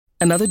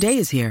Another day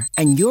is here,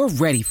 and you're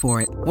ready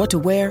for it. What to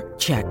wear?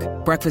 Check.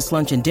 Breakfast,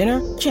 lunch, and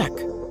dinner? Check.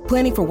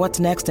 Planning for what's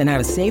next and how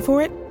to save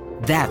for it?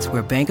 That's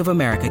where Bank of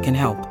America can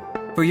help.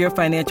 For your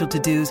financial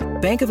to-dos,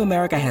 Bank of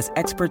America has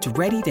experts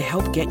ready to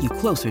help get you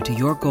closer to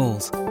your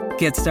goals.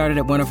 Get started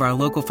at one of our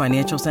local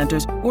financial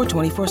centers or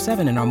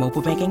 24/7 in our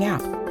mobile banking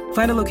app.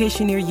 Find a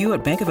location near you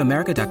at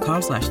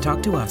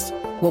bankofamerica.com/talktous.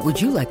 What would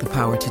you like the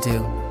power to do?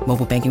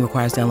 Mobile banking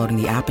requires downloading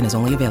the app and is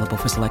only available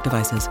for select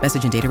devices.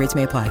 Message and data rates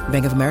may apply.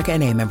 Bank of America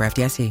N.A., member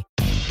FDIC.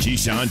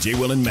 Keyshawn, J.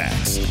 Will, and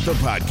Max, the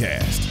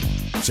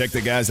podcast. Check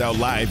the guys out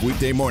live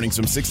weekday mornings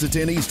from 6 to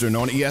 10 Eastern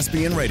on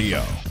ESPN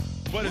Radio.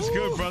 What is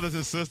good, brothers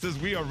and sisters?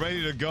 We are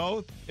ready to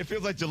go. It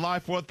feels like July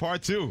 4th,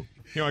 part 2.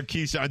 Here on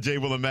Keyshawn, J.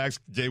 Will, and Max.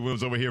 Jay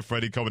Williams over here.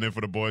 Freddie coming in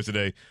for the boys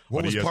today.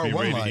 What was ESPN part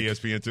one Radio, like?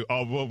 ESPN 2.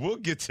 Oh, well, we'll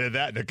get to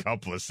that in a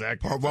couple of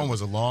seconds. Part one was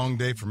a long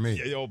day for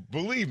me. Yo,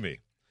 believe me.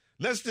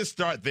 Let's just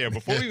start there.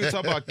 Before we even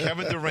talk about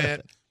Kevin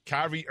Durant,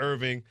 Kyrie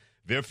Irving,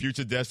 their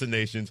future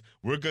destinations,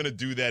 we're going to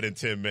do that in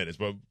 10 minutes.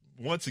 But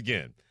once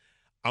again,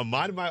 I'm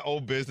minding my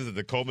old business at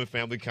the Coleman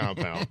family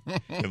compound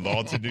in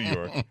Lawton, New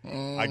York.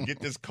 I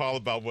get this call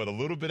about, a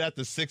little bit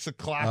after 6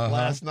 o'clock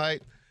last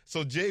night.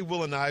 So Jay,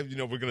 Will, and I,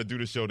 we're going to do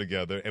the show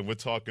together, and we're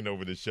talking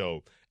over the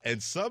show.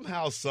 And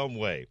somehow, some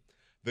way,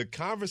 the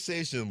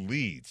conversation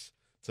leads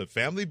to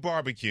family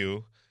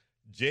barbecue,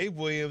 Jay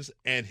Williams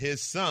and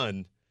his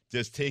son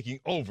just taking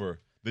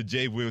over the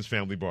Jay Williams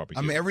family barbecue.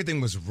 I mean,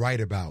 everything was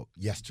right about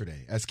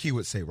yesterday. As Key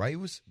would say, right? It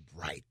was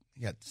right.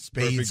 You got the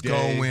spades Perfect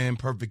day. going,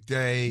 perfect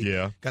day.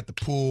 Yeah. Got the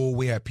pool.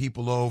 We had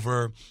people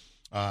over.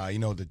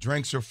 The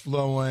drinks are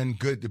flowing,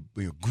 good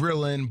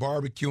grilling,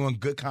 barbecuing,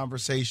 good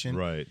conversation.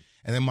 Right.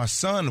 And then my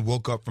son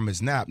woke up from his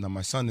nap. Now,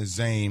 my son is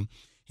Zane.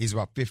 He's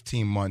about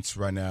 15 months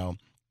right now.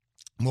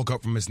 Woke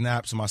up from his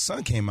nap. So my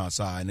son came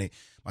outside, and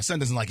my son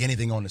doesn't like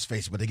anything on his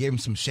face, but they gave him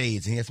some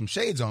shades, and he had some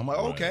shades on. I'm like,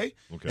 okay.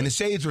 And the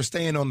shades were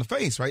staying on the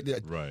face, right?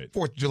 Right.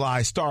 4th of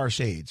July star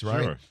shades,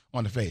 right? Sure.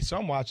 On the face. So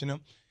I'm watching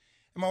him.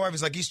 And my wife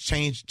is like, he's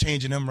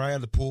changing them right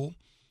at the pool.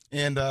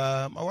 And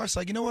my wife's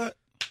like, you know what?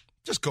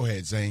 Just go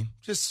ahead, Zane.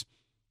 Just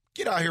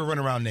get out here, run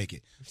around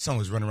naked. Son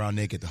was running around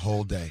naked the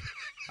whole day.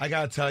 I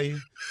got to tell you,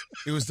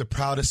 it was the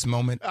proudest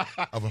moment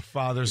of a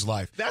father's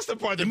life. That's the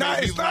part that No, made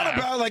me it's not laugh.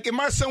 about, like, if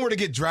my son were to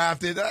get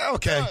drafted,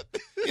 okay.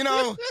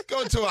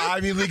 Go to an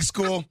Ivy League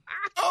school,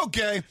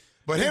 okay.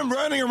 But him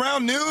running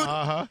around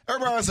nude,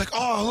 everybody was like,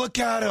 oh, look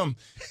at him.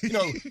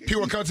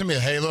 People would come to me,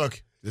 hey,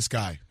 look, this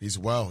guy, he's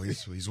well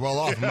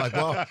off. I'm like,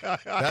 well,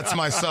 that's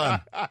my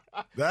son.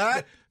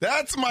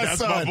 That's my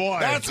son. My boy.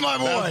 That's my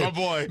boy. That's my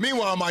boy.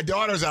 Meanwhile, my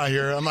daughter's out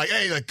here. I'm like,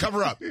 hey,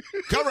 cover up.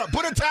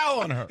 Put a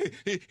towel on her.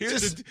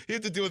 Here's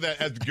the deal with that.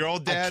 As girl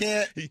dad,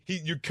 can't.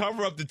 you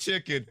cover up the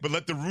chicken, but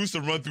let the rooster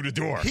run through the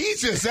door.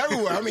 He's just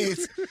everywhere. I mean,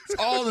 it's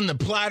all in the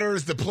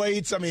platters, the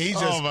plates. I mean, he's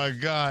just oh, my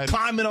God.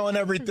 climbing on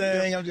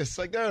everything. I'm just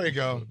like, there you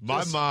go. My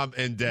Just mom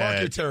and dad mark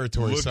your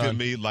territory, looked son. at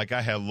me like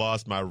I had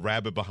lost my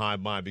rabbit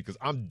behind mine because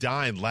I'm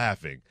dying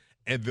laughing.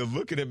 And they're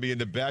looking at me in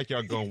the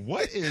backyard going,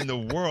 what in the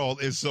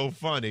world is so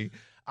funny?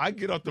 I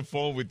get off the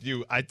phone with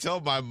you. I tell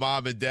my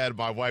mom and dad,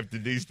 my wife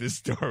Denise, this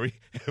story.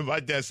 And my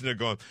dad's sitting there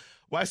going,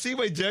 well, I see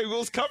where Jay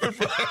Will's coming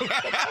from.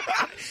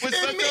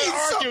 It means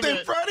something,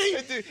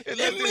 Freddie.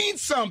 It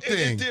means something.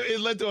 It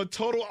led to a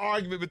total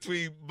argument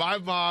between my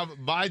mom,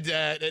 my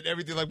dad, and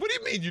everything. Like, what do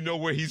you mean you know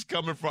where he's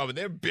coming from? And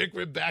they're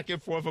bickering back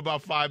and forth for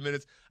about 5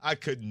 minutes. I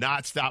could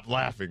not stop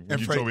laughing when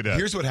you Freddie, told me that.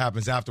 here's what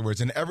happens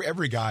afterwards, and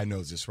every guy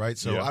knows this, right?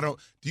 So Yeah.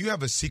 do you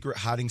have a secret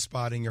hiding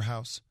spot in your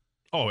house?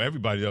 Oh,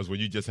 everybody does when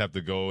you just have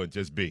to go and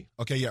just be.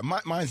 Okay, yeah,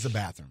 mine's the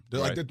bathroom.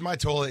 Right. My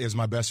toilet is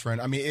my best friend.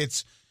 I mean,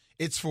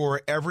 it's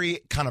for every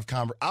kind of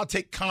I'll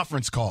take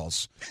conference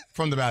calls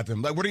from the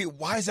bathroom. Like,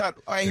 why is that?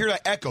 I hear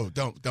that echo.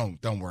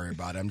 Don't worry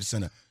about it. I'm just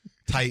in a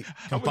tight,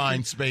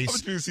 confined space. How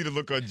much do you see the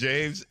look on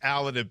James,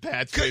 Allen, and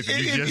Pat's face when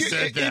you just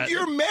said that? If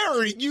you're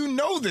married, you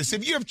know this.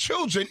 If you have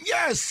children,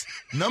 yes.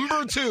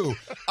 Number 2,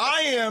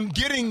 I am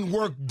getting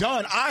work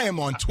done. I am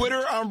on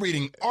Twitter. I'm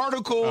reading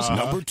articles.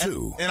 Number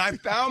 2. And I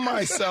found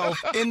myself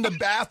in the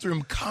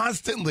bathroom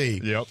constantly.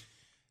 Yep.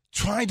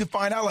 Trying to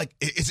find out, like,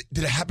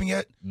 did it happen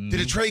yet? Did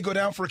a trade go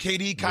down for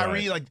KD,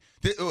 Kyrie? Right.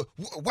 Like,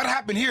 what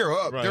happened here?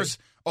 Right.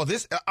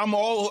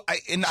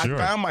 I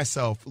found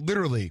myself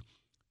literally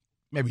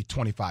maybe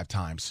 25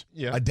 times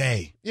a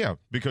day. Yeah,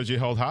 because you're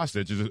held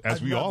hostage, as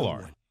we all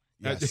are.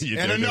 Yes.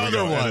 Yeah, And there we another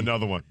go. one. And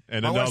another one.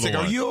 And My another wife's like,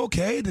 one. are you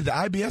okay? Did the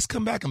IBS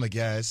come back? I'm like,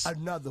 yes.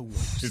 Another one.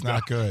 It's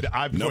not good.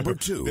 Number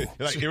 2.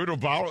 Like irritable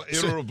bowel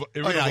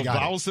I got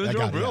bowel it. syndrome?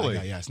 I got it.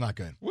 Really? Yeah, it's not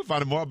good. We'll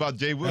find out more about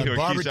Jay Will here at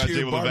Keyshawn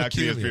J. Will back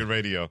to ESPN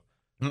Radio.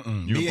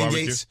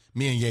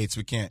 Me and Yates,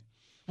 we can't.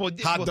 Well,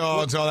 Hot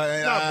dogs, all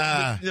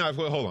that.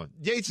 Hold on.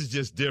 Yates is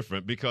just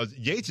different because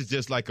Yates is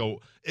just like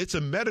it's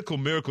a medical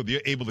miracle that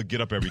you're able to get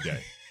up every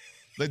day.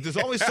 Like, there's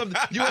always something.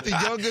 You are the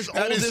youngest,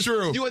 That oldest. is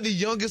true. You are the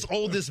youngest,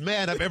 oldest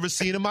man I've ever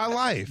seen in my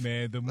life.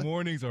 Man, the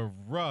mornings are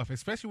rough,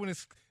 especially when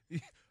it's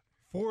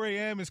 4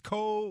 a.m. It's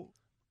cold.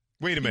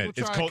 Wait a minute.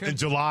 People It's try cold and in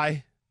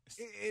July.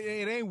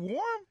 It ain't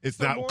warm. It's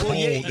The not morning- cold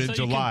Yeah, in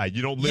July.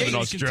 You don't live in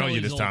Yates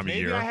Australia controls this his time of Maybe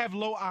year. I have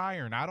low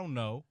iron. I don't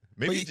know.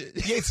 Maybe.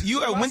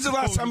 When's the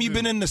last time you've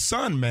been in the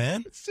sun,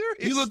 man?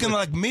 Seriously. You looking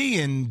like me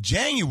in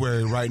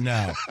January right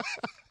now.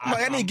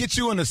 I didn't get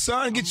you in the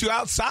sun, get you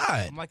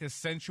outside. I'm like a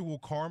sensual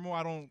caramel.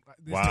 I don't.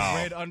 It's Wow.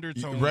 the red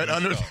undertone. Red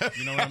undertone. Stuff,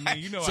 you know what I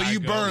mean? You know. So how you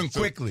it burn goes.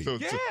 quickly. So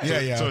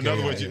in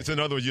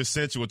other words, you're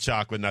sensual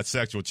chocolate, not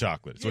sexual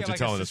chocolate. That's what you're like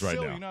telling a us right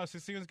Sicilian, now. You know,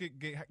 Sicilians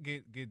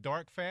get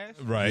dark fast.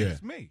 Right.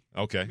 It's me.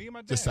 Okay. Me and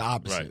my dad. Just the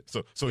opposite.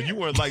 Right. So you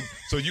weren't like.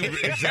 So you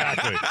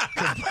exactly.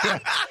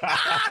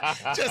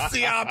 Just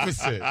the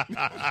opposite.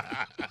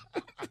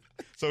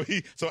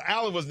 So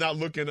Alan was not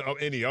looking at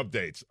any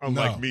updates,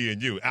 unlike No. me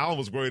and you. Alan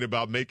was worried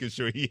about making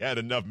sure he had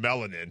enough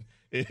melanin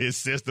in his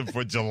system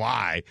for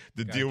July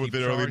to Gotta deal with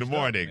keep it early in the charged up,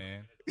 morning.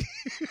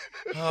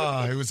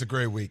 man. It was a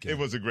great weekend. It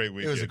was a great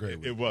weekend. It was a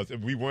great It was.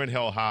 We weren't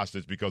held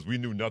hostage because we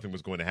knew nothing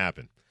was going to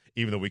happen.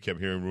 Even though we kept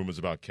hearing rumors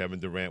about Kevin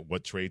Durant,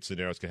 what trade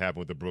scenarios could happen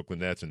with the Brooklyn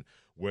Nets, and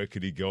where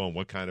could he go, and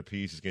what kind of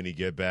pieces can he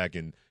get back,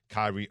 and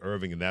Kyrie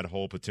Irving and that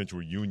whole potential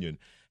reunion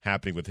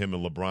happening with him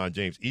and LeBron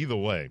James. Either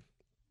way,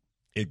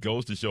 it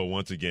goes to show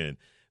once again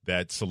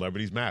that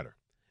celebrities matter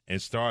and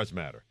stars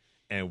matter.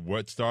 And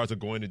what stars are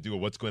going to do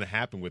or what's going to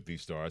happen with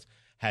these stars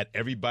had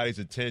everybody's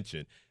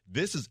attention.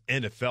 This is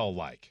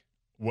NFL-like,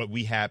 what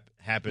we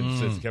happened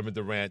since Kevin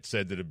Durant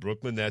said to the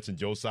Brooklyn Nets and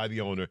Joe Tsai, the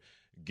owner,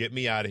 get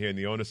me out of here. And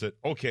the owner said,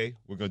 okay,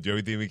 we're going to do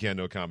everything we can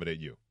to accommodate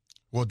you.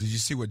 Well, did you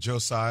see what Joe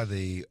Tsai,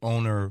 the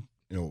owner,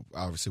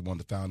 obviously one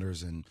of the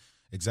founders and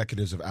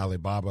executives of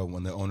Alibaba,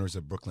 one of the owners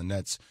of Brooklyn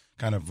Nets,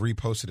 kind of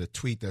reposted a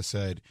tweet that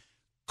said,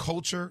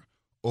 culture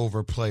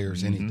over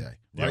players any day,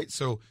 right? Yep.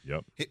 So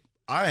Yep.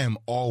 I am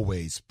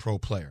always pro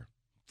player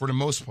for the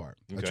most part.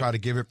 Okay. I try to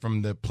give it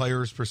from the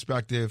player's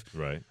perspective.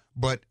 Right.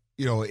 But,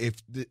 if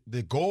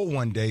the goal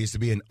one day is to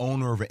be an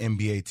owner of an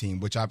NBA team,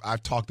 which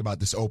I've talked about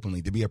this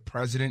openly, to be a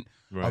president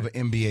of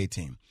an NBA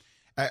team.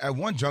 At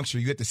one juncture,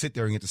 you get to sit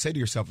there and you get to say to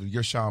yourself, if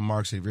you're Sean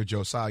Marks, if you're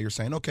Joe Tsai, you're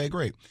saying, okay,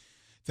 great.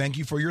 Thank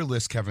you for your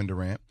list, Kevin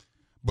Durant.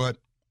 But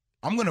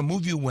I'm going to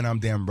move you when I'm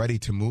damn ready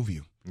to move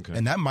you. Okay.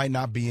 And that might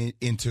not be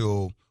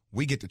until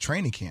we get to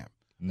training camp.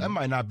 That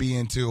might not be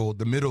until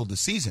the middle of the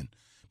season,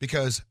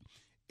 because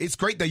it's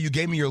great that you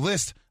gave me your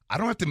list. I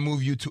don't have to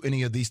move you to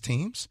any of these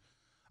teams.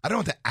 I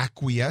don't have to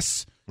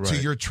acquiesce to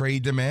your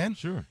trade demand.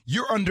 Sure.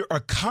 You're under a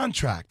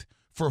contract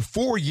for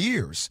 4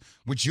 years,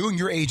 which you and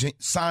your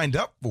agent signed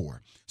up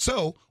for.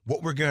 So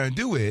what we're going to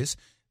do is,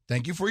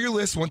 thank you for your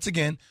list once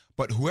again,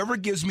 but whoever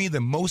gives me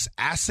the most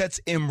assets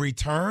in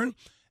return,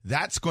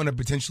 that's going to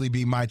potentially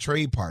be my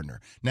trade partner.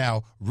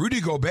 Now,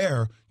 Rudy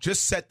Gobert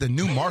just set the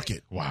new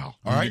market. Wow.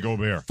 All right? Rudy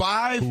Gobert.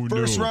 5 Who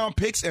first-round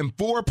picks and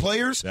 4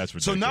 players. That's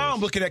So now ridiculous.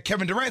 I'm looking at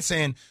Kevin Durant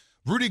saying,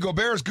 Rudy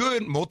Gobert is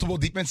good, multiple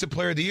defensive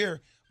player of the year,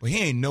 but he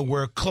ain't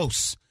nowhere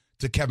close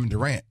to Kevin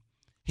Durant.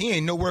 He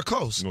ain't nowhere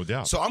close. No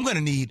doubt. So I'm going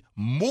to need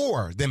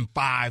more than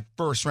 5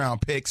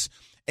 first-round picks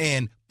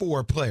and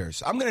 4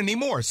 players. I'm going to need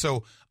more.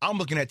 So I'm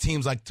looking at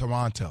teams like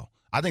Toronto.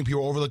 I think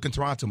people are overlooking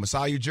Toronto.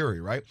 Masai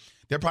Ujiri, right?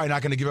 They're probably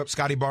not going to give up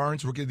Scotty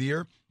Barnes, Rookie of the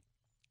Year.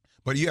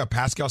 But you have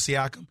Pascal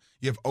Siakam.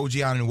 You have OG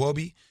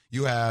Anunoby.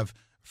 You have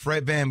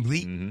Fred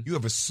VanVleet. You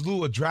have a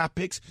slew of draft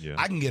picks. Yeah.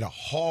 I can get a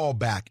haul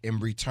back in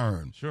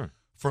return Sure.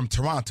 from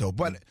Toronto.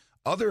 But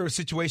other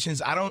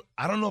situations, I don't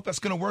know if that's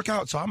going to work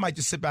out, so I might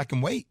just sit back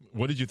and wait.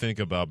 What did you think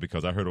about,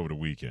 because I heard over the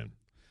weekend,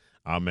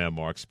 our man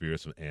Mark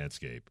Spears from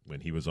Anscape,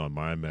 when he was on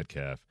Myron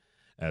Metcalf,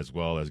 as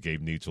well as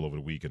Gabe Neitzel over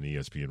the week on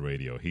ESPN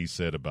Radio, he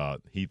said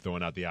about he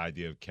throwing out the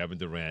idea of Kevin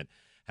Durant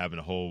having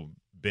a whole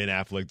Ben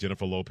Affleck,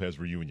 Jennifer Lopez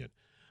reunion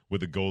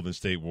with the Golden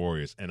State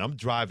Warriors. And I'm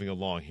driving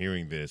along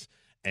hearing this,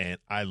 and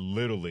I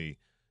literally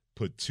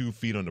put 2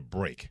 feet on the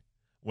brake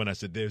when I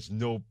said there's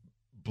no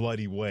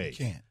bloody way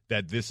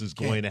that this is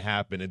going to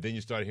happen. And then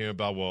you start hearing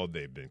about, well,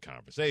 they've been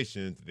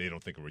conversations. They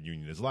don't think a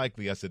reunion is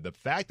likely. I said the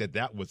fact that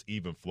that was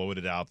even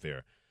floated out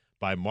there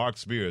by Mark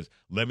Spears,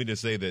 let me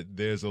just say that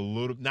there's a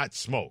little, not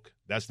smoke.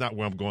 That's not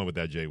where I'm going with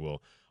that, Jay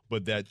Will.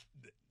 But that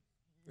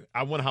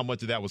I wonder how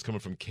much of that was coming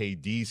from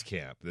KD's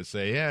camp to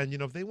say, yeah, and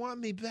if they want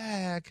me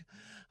back,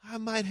 I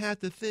might have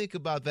to think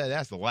about that.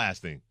 That's the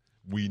last thing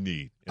we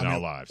need in our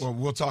lives. Well,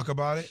 we'll talk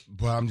about it,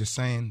 but I'm just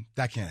saying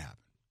that can't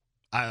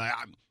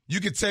happen. You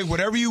could say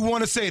whatever you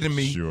want to say to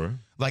me. Sure.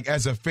 Like,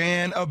 as a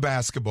fan of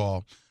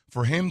basketball,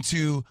 for him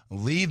to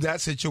leave that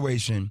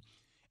situation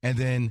and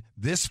then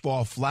this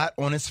fall flat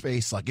on his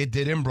face like it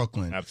did in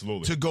Brooklyn.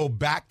 Absolutely. To go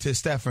back to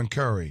Stephen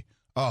Curry.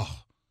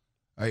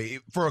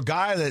 For a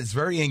guy that's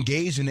very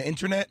engaged in the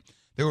internet,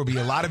 there will be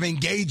a lot of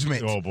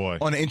engagement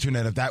on the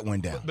internet if that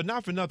went down. But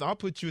not for nothing. I'll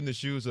put you in the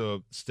shoes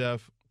of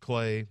Steph,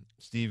 Clay,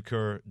 Steve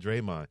Kerr,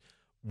 Draymond.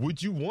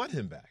 Would you want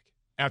him back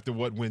after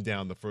what went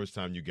down the first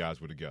time you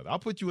guys were together? I'll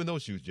put you in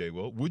those shoes, Jay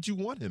Will. Would you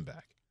want him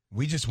back?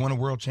 We just won a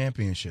world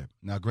championship.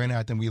 Now, granted,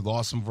 I think we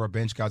lost some of our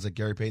bench guys like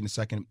Gary Payton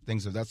II,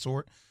 things of that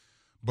sort.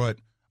 But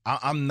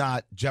I'm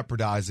not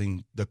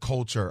jeopardizing the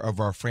culture of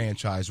our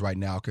franchise right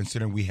now,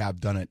 considering we have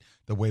done it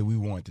the way we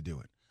want to do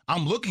it.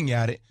 I'm looking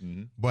at it,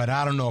 but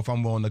I don't know if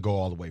I'm willing to go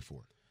all the way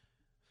for it.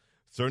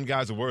 Certain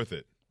guys are worth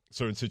it.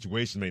 Certain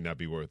situations may not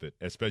be worth it,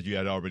 especially you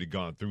had already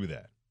gone through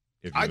that.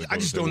 I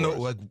just don't know.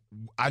 Like,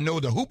 I know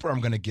the hooper I'm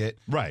going to get.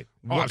 Right.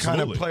 What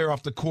kind of player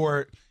off the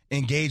court,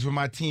 engage with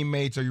my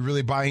teammates? Are you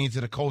really buying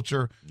into the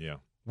culture? Yeah.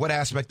 What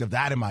aspect of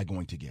that am I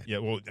going to get? Yeah,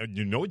 well,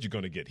 you know what you're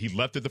going to get. He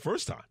left it the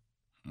first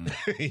time.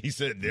 He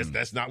said,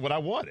 that's not what I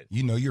wanted.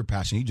 You know you're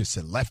passionate. You just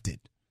said left it.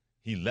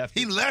 He left it.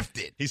 He left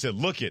it. He said,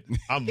 look it,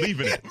 I'm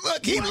leaving it.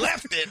 Look, he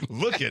left it.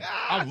 Look it,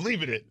 I'm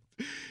leaving it.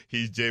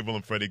 He's Jay Will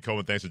and Freddie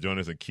Coleman. Thanks for joining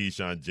us on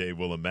Keyshawn, Jay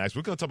Will, and Max.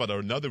 We're going to talk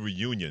about another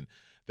reunion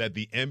that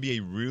the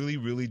NBA really,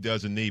 really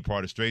doesn't need.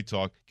 Part of Straight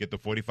Talk. Get the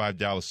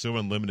 $45 Super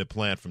Unlimited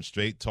plan from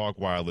Straight Talk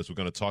Wireless. We're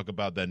going to talk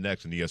about that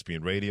next on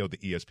ESPN Radio, the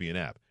ESPN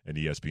app, and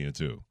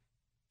ESPN2.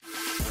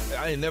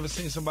 I ain't never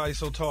seen somebody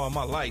so tall in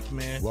my life,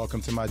 man.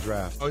 Welcome to my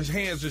draft. Oh, his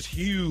hands is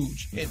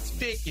huge and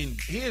thick, and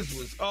his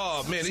was,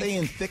 oh, man.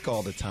 Saying thick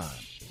all the time.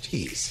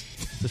 Jeez.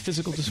 The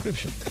physical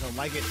description. I don't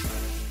like it.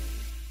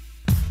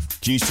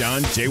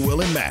 Keyshawn, J.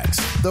 Will, and Max,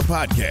 the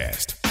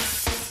podcast.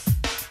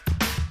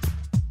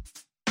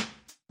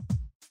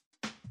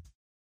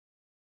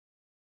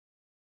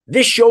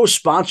 This show is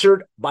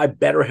sponsored by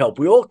BetterHelp.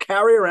 We all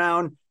carry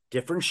around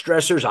different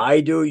stressors.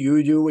 I do,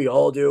 you do, we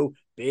all do,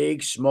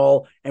 big,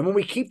 small. And when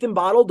we keep them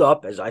bottled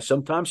up, as I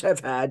sometimes have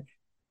had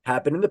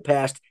happen in the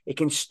past, it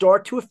can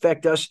start to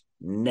affect us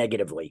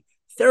negatively.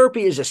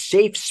 Therapy is a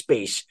safe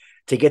space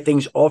to get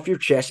things off your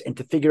chest and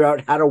to figure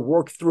out how to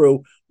work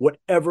through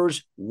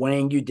whatever's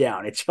weighing you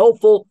down. It's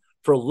helpful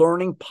for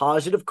learning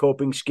positive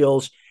coping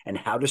skills and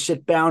how to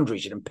set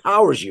boundaries. It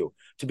empowers you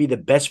to be the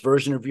best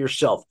version of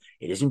yourself.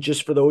 It isn't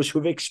just for those who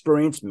have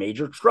experienced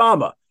major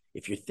trauma.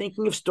 If you're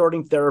thinking of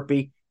starting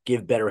therapy,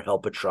 give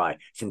BetterHelp a try.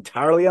 It's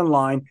entirely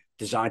online,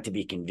 designed to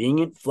be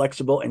convenient,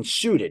 flexible, and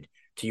suited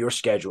to your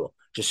schedule.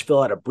 Just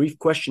fill out a brief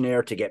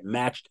questionnaire to get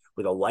matched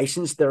with a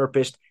licensed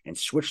therapist and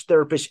switch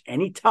therapists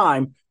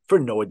anytime for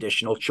no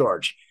additional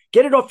charge.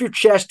 Get it off your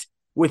chest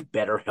with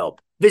BetterHelp.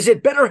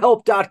 Visit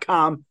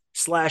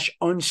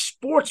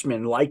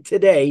BetterHelp.com/unsportsmanlike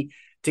today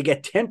to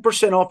get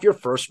 10% off your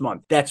first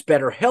month. That's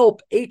BetterHelp,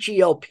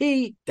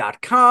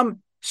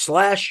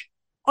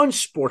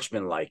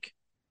 HELP.com/unsportsmanlike.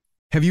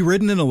 Have you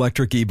ridden an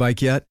electric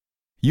e-bike yet?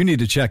 You need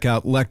to check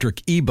out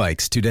Lectric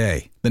E-Bikes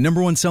today, the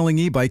 #1 selling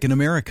e-bike in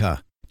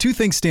America. Two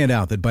things stand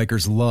out that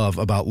bikers love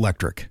about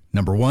Lectric.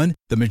 Number one,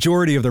 the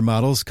majority of their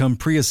models come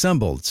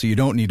pre-assembled, so you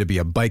don't need to be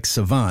a bike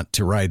savant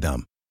to ride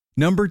them.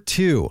 Number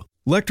two,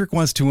 Lectric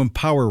wants to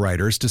empower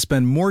riders to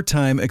spend more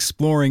time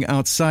exploring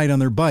outside on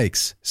their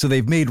bikes, so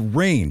they've made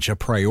range a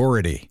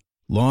priority.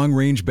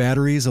 Long-range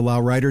batteries allow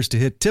riders to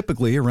hit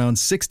typically around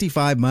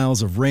 65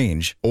 miles of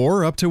range,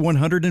 or up to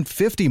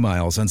 150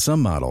 miles on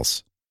some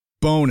models.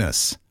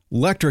 Bonus,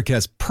 Lectric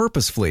has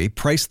purposefully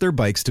priced their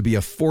bikes to be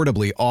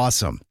affordably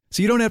awesome,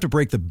 so you don't have to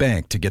break the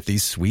bank to get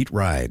these sweet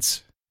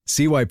rides.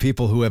 See why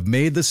people who have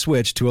made the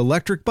switch to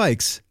electric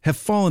bikes have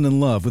fallen in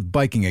love with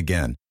biking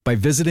again by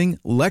visiting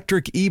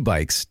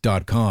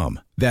lectricebikes.com.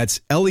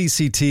 That's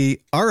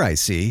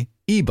LECTRIC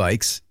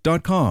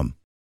ebikes.com.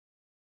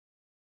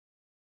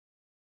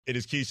 It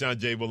is Keyshawn,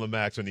 J. Will, and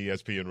Max on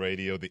ESPN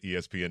Radio, the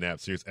ESPN app,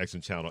 Sirius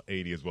XM Channel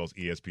 80, as well as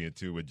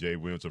ESPN2 with Jay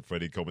Williams and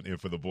Freddie Coleman in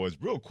for the boys.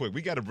 Real quick,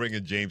 we got to bring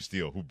in James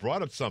Steele, who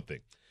brought up something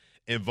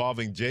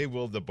involving Jay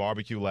Will, the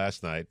barbecue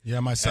last night. Yeah,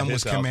 my son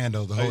was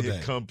commando the whole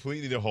day.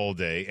 Completely the whole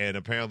day. And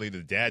apparently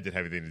the dad didn't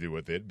have anything to do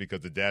with it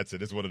because the dad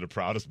said it's one of the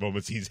proudest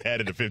moments he's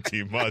had in the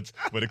 15 months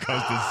when it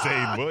comes to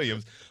Zane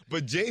Williams.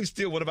 But James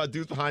Steele, what about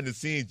dudes behind the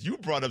scenes? You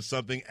brought up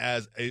something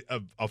as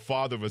a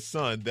father of a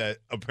son that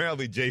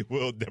apparently Jay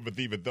Will never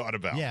even thought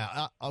about.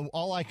 Yeah,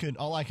 all I could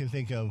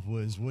think of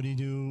was, what do you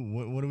do?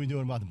 What are we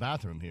doing about the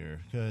bathroom here?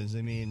 Because,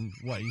 I mean,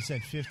 what, you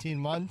said 15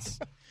 months?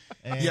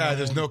 And yeah,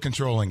 there's no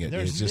controlling it.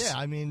 It's just, yeah,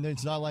 I mean,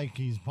 it's not like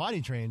he's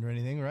potty trained or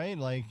anything, right?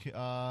 Like,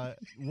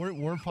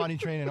 we're potty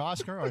training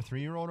Oscar, our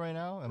 3-year-old right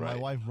now, and right.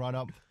 My wife brought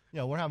up,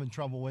 we're having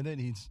trouble with it.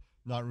 He's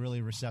not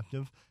really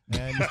receptive,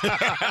 and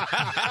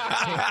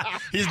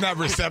he's not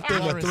receptive.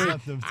 Not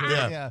receptive to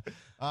it, yeah.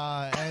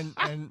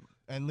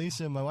 And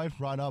Lisa, my wife,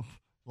 brought up,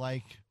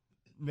 like,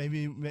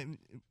 maybe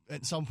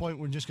at some point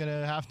we're just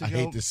gonna have to. I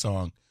hate this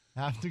song.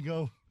 Have to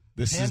go.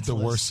 This is the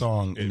worst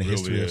song in the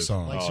history of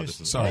songs. Like,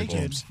 just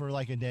naked for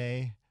like a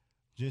day,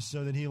 just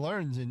so that he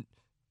learns. And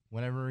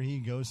whenever he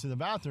goes to the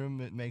bathroom,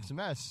 it makes a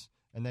mess,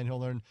 and then he'll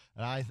learn.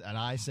 And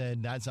I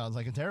said that sounds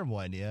like a terrible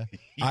idea.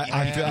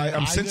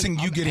 I'm sensing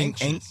you getting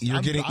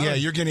you're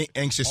getting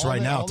anxious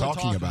right now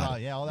talking about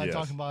it. Yeah, all that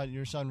talk about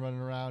your son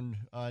running around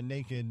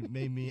naked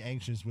made me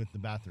anxious with the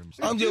bathrooms.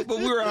 But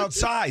we were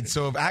outside,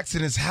 so if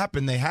accidents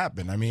happen, they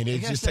happen. I mean,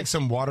 it just takes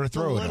some water to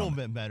throw it. A little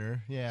bit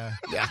better, yeah.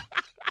 Yeah,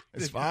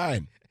 it's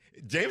fine.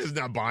 James is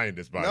not buying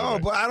this, by the way. No,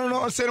 but I don't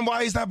know. I'm saying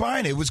why he's not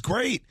buying it. It was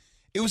great.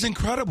 It was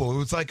incredible. It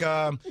was like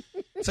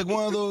it's like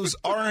one of those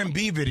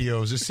R&B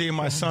videos. Just seeing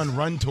my son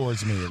run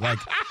towards me. Like,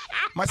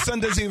 my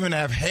son doesn't even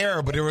have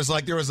hair, but there was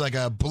like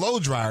a blow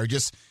dryer.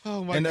 Just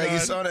God. You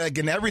saw it,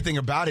 and everything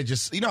about it.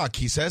 Just, you know how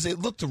Key says, it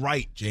looked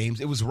right, James.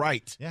 It was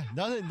right. Yeah,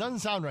 doesn't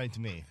sound right to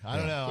me. I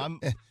don't know.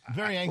 I'm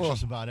very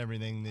anxious about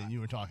everything that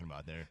you were talking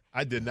about there.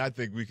 I did not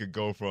think we could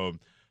go from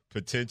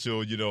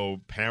potential,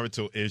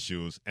 parental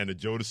issues and a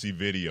Jodeci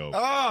video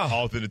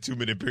all within a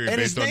 2-minute period. And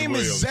based his on name the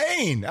is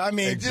Zane. I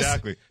mean,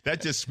 exactly.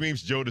 That just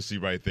screams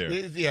Jodeci right there.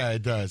 Yeah,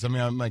 it does. I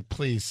mean, I'm like,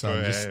 please,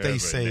 son, just stay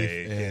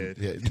safe.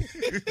 And,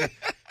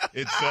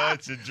 it's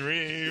such a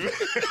dream.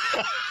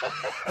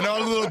 And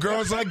all the little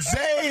girls like,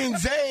 Zane.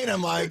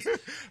 I'm like,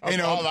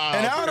 and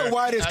I don't know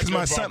why it is, because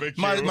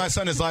my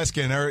son is light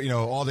skinned.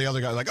 All the other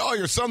guys are like, oh,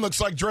 your son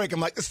looks like Drake. I'm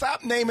like,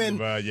 stop naming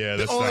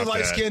the only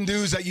light skinned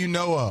dudes that you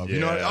know of.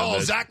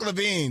 Zach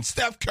LaVine,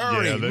 Steph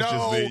Curry.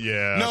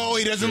 No,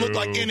 he doesn't look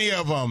like any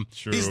of them.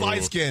 True. He's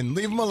light skinned.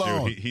 Leave him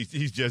alone. Dude,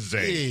 he's just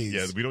Zane. Jeez.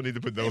 Yeah, we don't need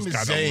to put those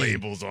kind of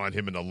labels on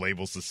him in the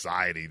label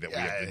society that we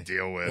have to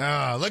deal with.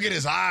 Look at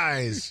his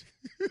eyes.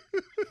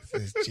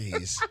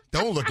 Jeez.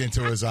 Don't look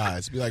into his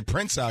eyes. Be like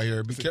Prince out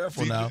here. Be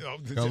careful now.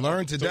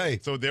 Learn today.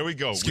 So there we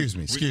go. Excuse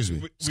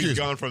me. We've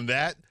gone from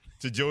that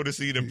to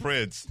Jodeci to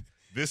Prince.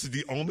 This is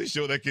the only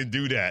show that can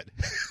do that.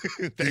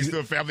 Thanks to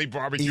a family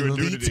barbecue and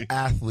nudity. Elite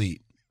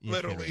athlete.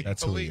 Literally.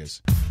 That's who he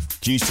is.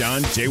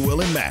 Keyshawn, J.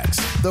 Will, and Max,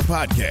 the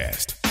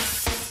podcast.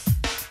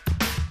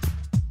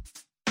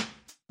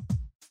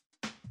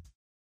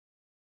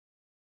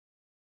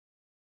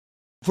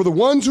 For the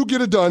ones who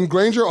get it done,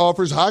 Grainger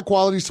offers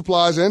high-quality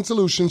supplies and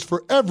solutions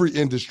for every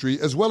industry,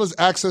 as well as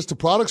access to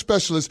product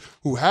specialists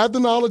who have the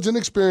knowledge and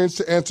experience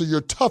to answer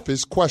your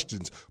toughest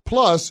questions.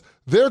 Plus,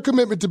 their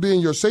commitment to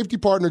being your safety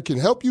partner can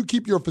help you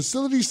keep your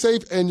facility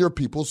safe and your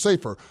people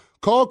safer.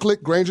 Call,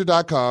 click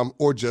Grainger.com,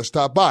 or just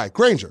stop by.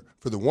 Grainger,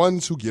 for the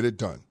ones who get it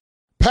done.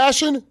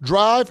 Passion,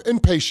 drive,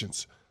 and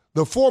patience.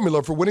 The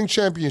formula for winning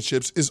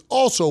championships is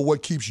also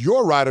what keeps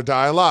your ride or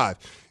die alive.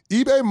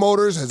 eBay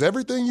Motors has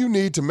everything you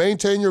need to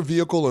maintain your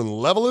vehicle and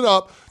level it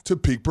up to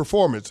peak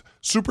performance.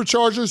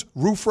 Superchargers,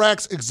 roof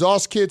racks,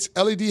 exhaust kits,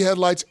 LED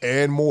headlights,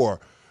 and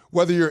more.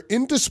 Whether you're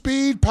into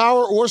speed,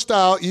 power, or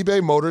style,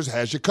 eBay Motors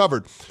has you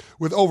covered.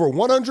 With over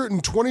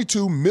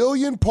 122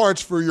 million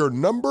parts for your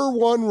number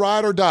one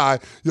ride or die,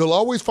 you'll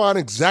always find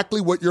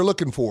exactly what you're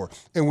looking for.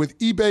 And with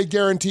eBay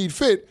Guaranteed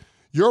Fit,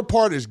 your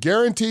part is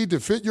guaranteed to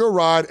fit your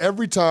ride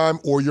every time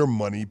or your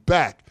money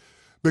back.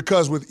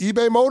 Because with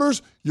eBay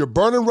Motors, you're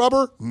burning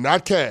rubber,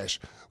 not cash.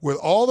 With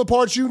all the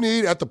parts you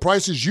need at the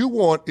prices you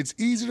want, it's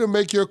easy to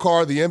make your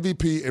car the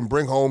MVP and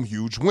bring home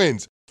huge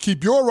wins.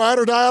 Keep your ride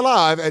or die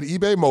alive at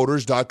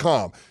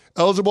ebaymotors.com.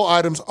 Eligible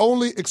items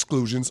only.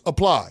 Exclusions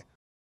apply.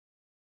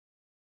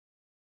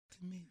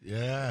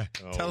 Yeah.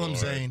 Tell him,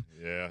 Zane.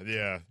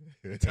 Yeah.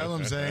 Tell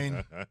him,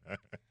 Zane.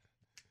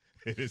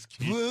 It is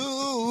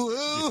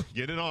Woo.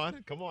 Get it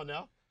on. Come on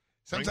now.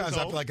 Sometimes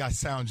I feel like I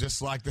sound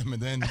just like them,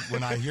 and then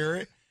when I hear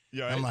it,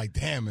 I'm like,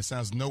 damn, it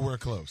sounds nowhere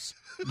close.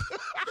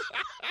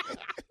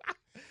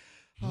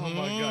 Oh,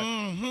 my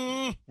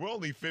God. We're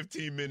only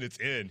 15 minutes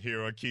in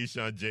here on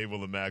Keyshawn, J.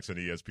 Will, and Max on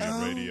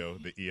ESPN Radio,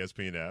 the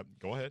ESPN app.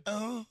 Go ahead.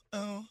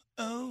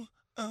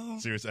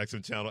 Sirius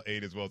XM Channel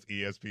 8 as well as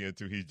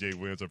ESPN2. He's Jay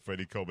Williams and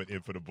Freddie Coleman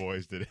in for the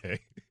boys today.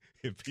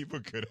 If people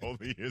could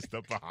only hear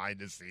stuff behind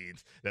the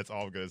scenes, that's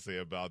all I'm going to say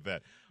about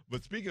that.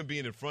 But speaking of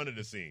being in front of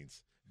the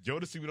scenes,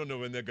 Jodeci, we don't know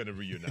when they're going to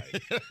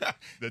reunite.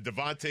 The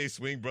Devontae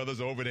Swing brothers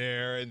over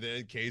there, and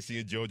then Casey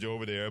and JoJo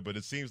over there. But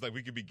it seems like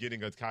we could be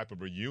getting a type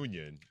of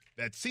reunion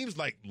that seems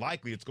like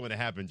likely it's going to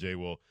happen, Jay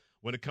Will,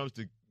 when it comes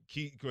to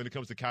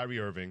Kyrie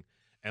Irving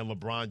and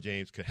LeBron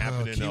James. Could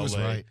happen in L.A. Was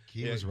right.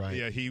 Was right.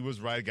 Yeah, he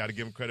was right. Got to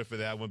give him credit for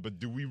that one. But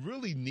do we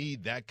really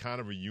need that kind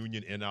of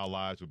reunion in our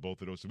lives with both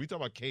of those? So we talk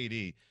about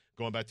KD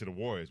going back to the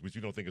Warriors, which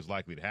you don't think is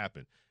likely to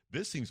happen.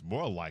 This seems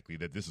more likely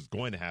that this is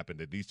going to happen,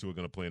 that these two are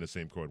going to play in the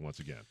same court once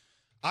again.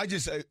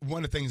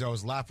 One of the things I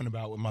was laughing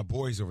about with my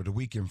boys over the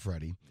weekend,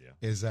 Freddie,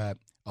 is that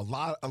a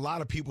lot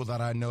of people that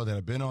I know that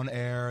have been on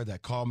air,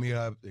 that call me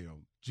up,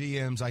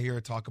 GMs I hear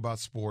talk about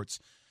sports,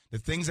 the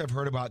things I've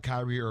heard about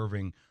Kyrie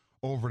Irving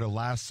over the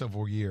last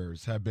several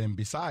years have been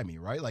beside me,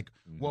 right? Like,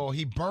 well,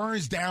 he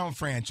burns down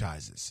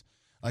franchises.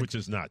 Like, which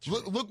is not true.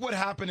 Look what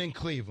happened in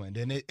Cleveland,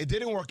 and it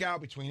didn't work out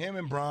between him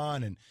and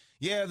Bron, and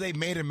they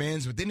made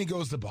amends, but then he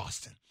goes to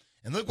Boston.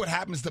 And look what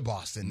happens to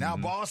Boston. Now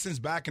Boston's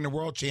back in the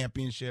World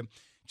Championship.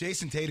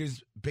 Jason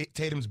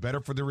Tatum's better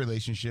for the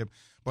relationship,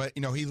 but,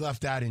 he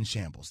left that in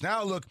shambles.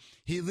 Now, look,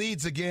 he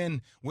leads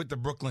again with the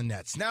Brooklyn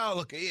Nets. Now,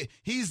 look,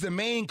 he's the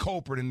main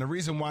culprit and the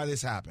reason why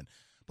this happened.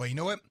 But you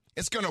know what?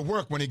 It's going to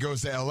work when he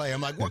goes to L.A.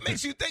 I'm like, what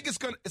makes you think it's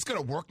going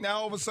to work now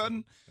all of a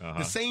sudden?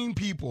 The same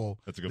people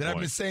that I've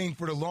been saying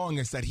for the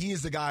longest that he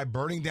is the guy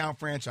burning down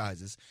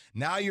franchises.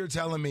 Now you're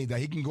telling me that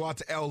he can go out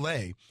to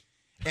L.A.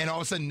 and all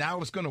of a sudden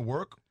now it's going to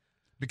work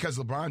because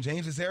LeBron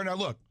James is there. Now,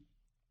 look.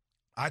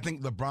 I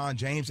think LeBron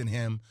James and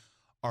him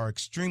are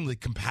extremely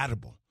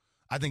compatible.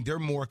 I think they're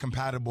more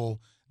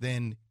compatible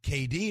than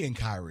KD and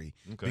Kyrie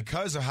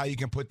because of how you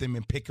can put them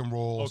in pick and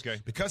rolls,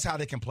 because how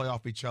they can play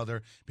off each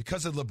other,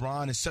 because of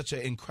LeBron is such an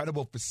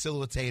incredible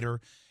facilitator.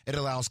 It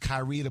allows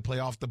Kyrie to play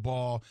off the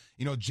ball.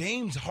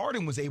 James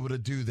Harden was able to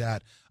do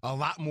that a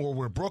lot more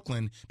with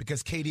Brooklyn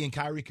because KD and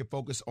Kyrie could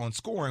focus on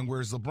scoring,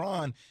 whereas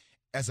LeBron,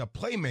 as a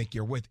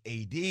playmaker with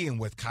AD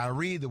and with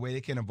Kyrie, the way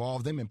they can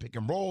involve them in pick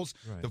and rolls,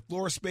 the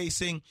floor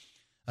spacing,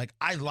 like,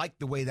 I like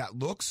the way that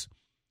looks,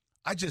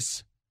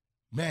 that's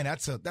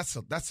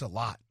a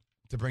lot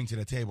to bring to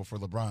the table for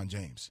LeBron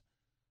James.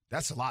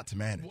 That's a lot to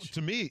manage. Well,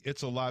 to me,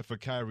 it's a lot for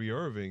Kyrie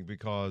Irving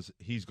because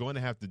he's going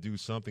to have to do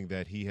something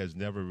that he has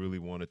never really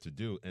wanted to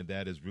do, and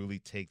that is really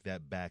take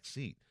that back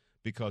seat.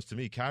 Because to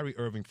me, Kyrie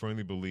Irving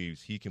firmly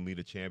believes he can lead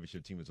a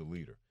championship team as a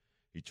leader.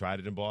 He tried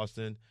it in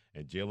Boston,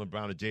 and Jaylen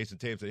Brown and Jason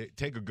Tatum said, hey,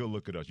 take a good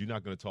look at us. You're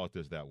not going to talk to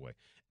us that way.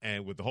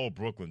 And with the whole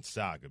Brooklyn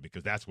saga,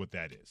 because that's what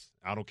that is.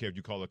 I don't care if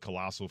you call it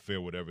colossal affair,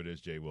 whatever it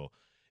is, Jay Will.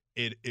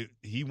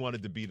 He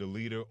wanted to be the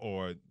leader,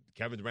 or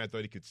Kevin Durant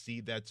thought he could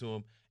cede that to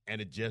him, and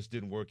it just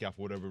didn't work out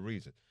for whatever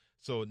reason.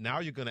 So now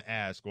you're going to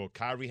ask, or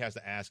Kyrie has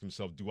to ask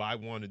himself, do I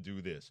want to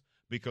do this?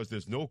 Because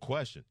there's no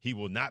question he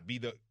will not be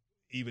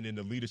even in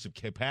the leadership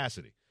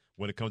capacity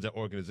when it comes to that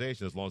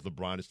organization, as long as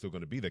LeBron is still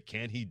going to be there.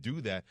 Can he do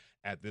that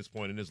at this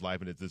point in his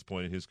life and at this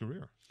point in his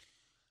career?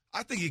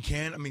 I think he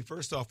can. I mean,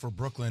 first off, for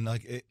Brooklyn,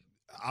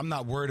 I'm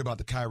not worried about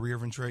the Kyrie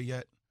Irving trade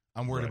yet.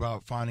 I'm worried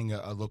about finding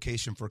a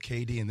location for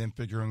KD and then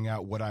figuring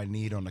out what I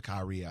need on the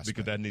Kyrie aspect.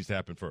 Because that needs to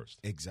happen first.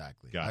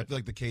 Exactly. I feel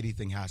like the KD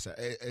thing has to.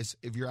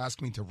 If you're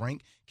asking me to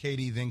rank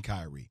KD, then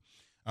Kyrie.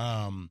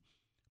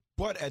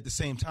 But at the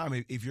same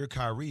time, if you're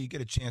Kyrie, you get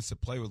a chance to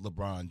play with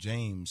LeBron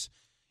James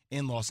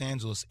in Los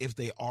Angeles if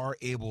they are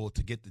able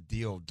to get the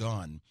deal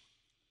done.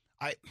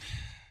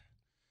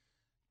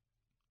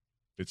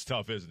 It's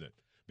tough, isn't it?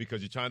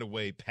 Because you're trying to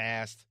weigh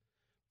past,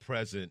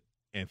 present,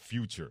 and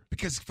future.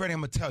 Because, Freddie,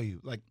 I'm going to tell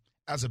you,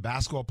 as a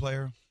basketball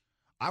player,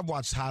 I've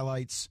watched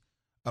highlights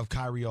of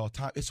Kyrie all the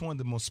time. It's one of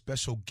the most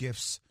special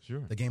gifts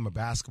the game of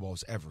basketball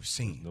has ever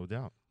seen. No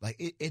doubt.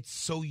 It's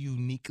so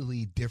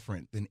uniquely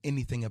different than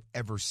anything I've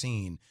ever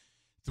seen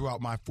throughout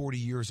my 40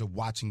 years of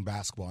watching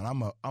basketball.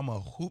 And I'm a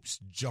hoops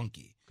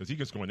junkie. Because he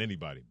can score on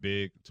anybody.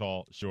 Big,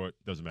 tall, short,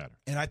 doesn't matter.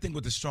 And I think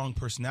with a strong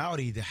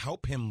personality to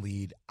help him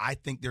lead, I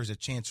think there's a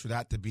chance for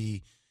that to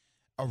be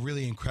a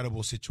really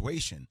incredible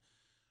situation.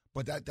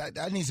 But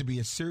that needs to be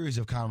a series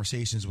of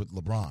conversations with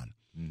LeBron.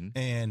 Mm-hmm.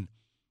 And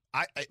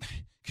I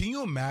can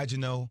you imagine,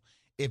 though,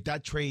 if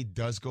that trade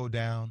does go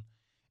down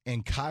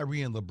and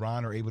Kyrie and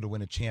LeBron are able to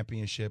win a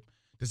championship,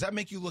 does that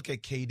make you look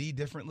at KD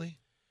differently?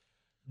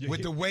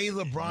 With the way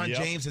LeBron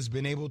James has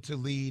been able to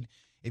lead,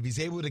 if he's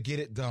able to get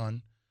it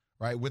done,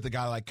 right, with a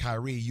guy like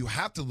Kyrie, you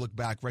have to look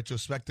back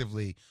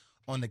retrospectively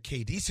on the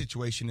KD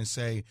situation and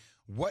say,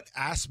 what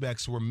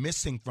aspects were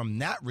missing from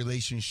that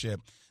relationship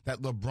that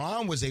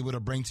LeBron was able to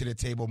bring to the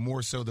table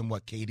more so than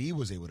what KD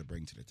was able to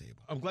bring to the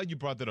table? I'm glad you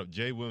brought that up.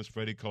 Jay Williams,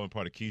 Freddie Cohen,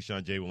 part of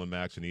Keyshawn, Jay Will and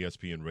Max on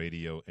ESPN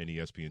Radio and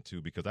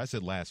ESPN2, because I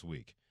said last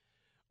week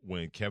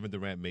when Kevin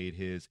Durant made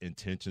his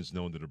intentions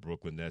known to the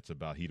Brooklyn Nets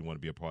about he didn't want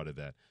to be a part of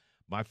that,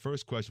 my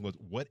first question was,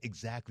 what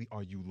exactly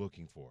are you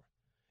looking for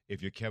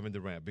if you're Kevin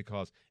Durant?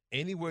 Because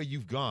anywhere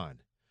you've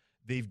gone,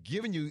 they've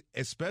given you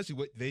especially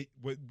what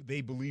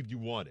they believed you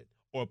wanted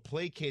or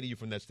placated you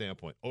from that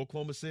standpoint.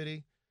 Oklahoma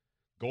City,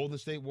 Golden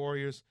State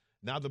Warriors,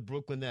 now the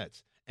Brooklyn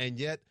Nets. And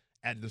yet,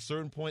 at a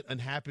certain point,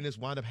 unhappiness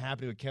wound up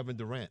happening with Kevin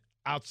Durant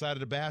outside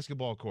of the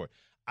basketball court.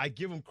 I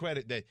give him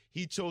credit that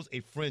he chose a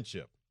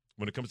friendship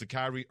when it comes to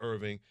Kyrie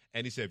Irving,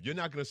 and he said, if you're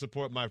not going to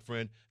support my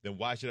friend, then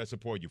why should I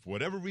support you? For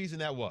whatever reason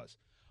that was.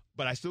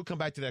 But I still come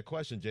back to that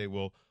question, Jay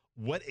Will.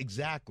 What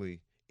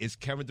exactly is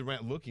Kevin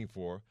Durant looking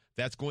for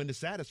that's going to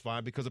satisfy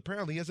him? Because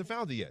apparently he hasn't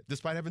found it yet,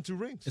 despite having 2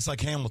 rings. It's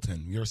like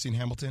Hamilton. You ever seen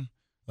Hamilton?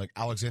 Like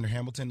Alexander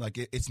Hamilton,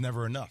 it's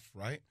never enough,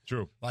 right?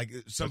 True. Like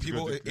some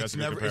people, it's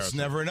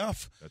never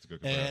enough. That's a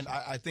good comparison. And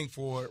I think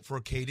for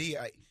KD,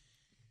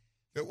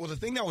 the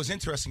thing that was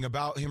interesting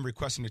about him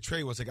requesting the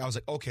trade was I was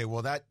like, okay,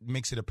 well, that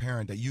makes it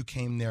apparent that you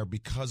came there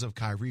because of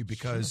Kyrie,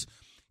 because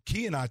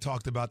Key and I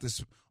talked about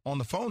this on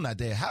the phone that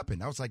day it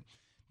happened. I was like,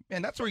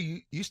 man, that's where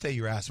you stay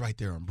your ass right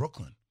there in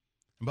Brooklyn.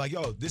 I'm like,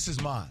 yo, this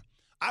is mine.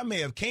 I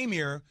may have came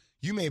here.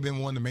 You may have been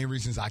one of the main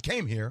reasons I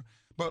came here.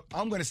 But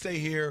I'm going to stay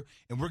here,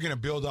 and we're going to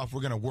build off.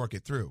 We're going to work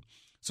it through.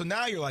 So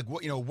now you're like,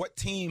 what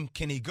team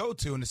can he go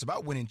to? And it's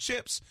about winning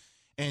chips.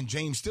 And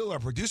James Still, our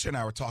producer, and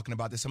I were talking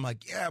about this. I'm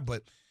like, yeah,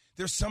 but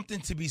there's something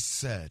to be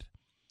said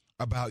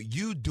about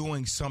you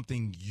doing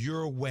something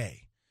your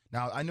way.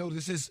 Now, I know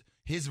this is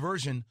his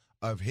version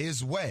of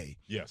his way.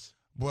 Yes.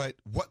 But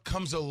what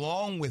comes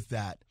along with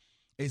that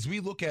is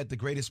we look at the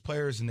greatest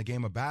players in the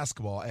game of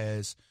basketball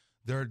as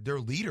they're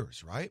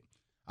leaders, right?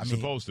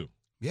 Supposed to.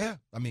 Yeah.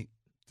 I mean,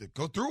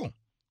 go through them.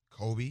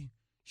 Kobe,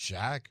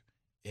 Shaq,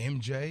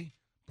 MJ,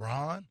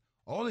 Bron,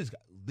 all these guys,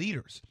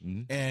 leaders.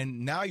 Mm-hmm.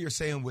 And now you're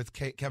saying with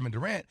Kevin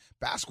Durant,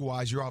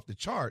 basketball-wise, you're off the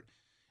chart,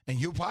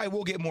 and you probably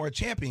will get more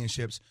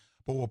championships,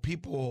 but will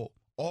people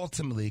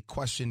ultimately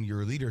question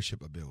your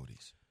leadership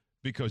abilities?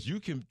 Because you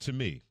can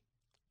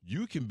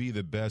be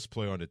the best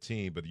player on the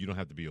team, but you don't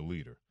have to be a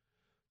leader.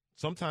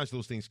 Sometimes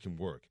those things can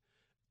work.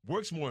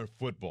 Works more in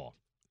football.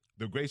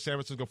 The great San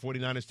Francisco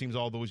 49ers teams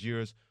all those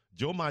years,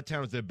 Joe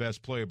Montana's their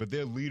best player, but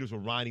their leaders were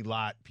Ronnie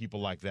Lott,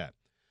 people like that.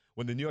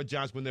 When the New York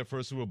Giants won their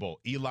first Super Bowl,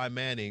 Eli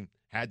Manning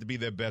had to be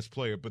their best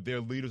player, but their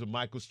leaders were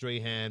Michael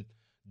Strahan,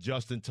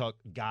 Justin Tuck,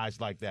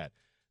 guys like that.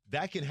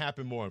 That can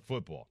happen more in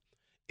football.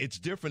 It's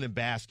different in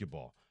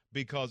basketball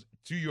because,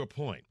 to your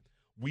point,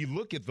 we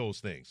look at those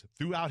things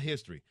throughout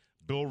history.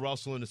 Bill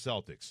Russell and the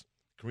Celtics,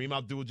 Kareem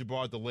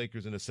Abdul-Jabbar at the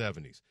Lakers in the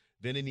 70s.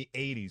 Then in the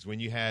 80s when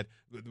you had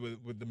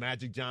with the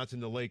Magic Johnson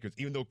and the Lakers,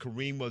 even though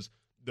Kareem was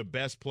the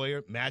best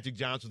player, Magic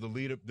Johnson was the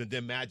leader,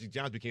 then Magic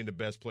Johnson became the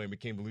best player and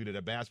became the leader of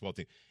that basketball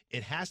team.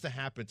 It has to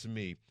happen to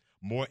me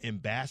more in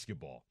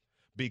basketball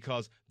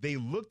because they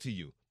look to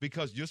you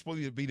because you're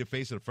supposed to be the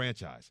face of the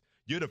franchise.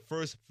 You're the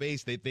first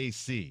face that they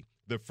see,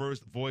 the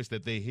first voice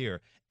that they hear.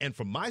 And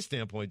from my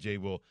standpoint, Jay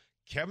Will,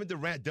 Kevin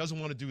Durant doesn't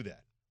want to do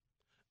that.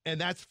 And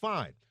that's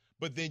fine.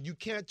 But then you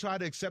can't try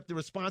to accept the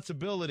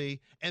responsibility.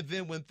 And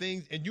then when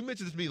things, and you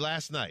mentioned this to me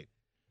last night,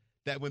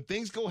 that when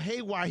things go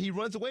haywire, he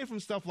runs away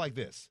from stuff like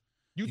this.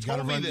 You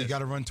told me this. You got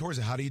to run towards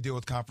it. How do you deal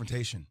with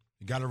confrontation?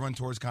 You got to run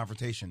towards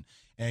confrontation.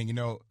 And,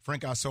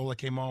 Frank Isola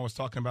came on, was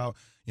talking about,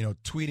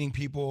 tweeting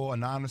people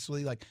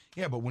anonymously. Like,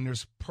 yeah, but when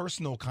there's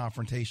personal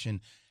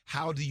confrontation,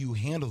 how do you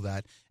handle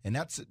that? And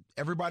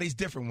everybody's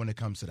different when it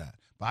comes to that.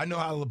 But I know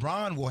how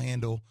LeBron will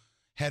handle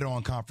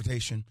head-on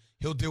confrontation.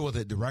 He'll deal with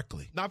it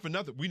directly. Not for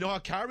nothing. We know how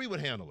Kyrie would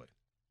handle it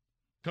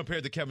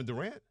compared to Kevin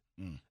Durant.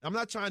 I'm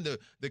not trying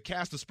to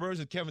cast the Spurs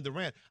at Kevin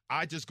Durant.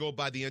 I just go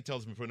by the intel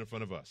that's been put in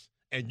front of us.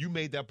 And you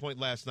made that point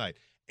last night.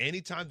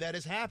 Anytime that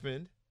has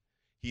happened,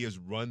 he has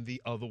run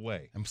the other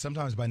way. And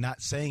sometimes by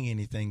not saying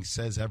anything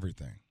says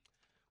everything.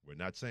 We're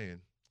not saying.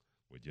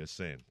 We're just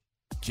saying.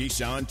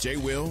 Keyshawn, J.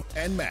 Will,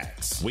 and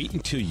Max. Wait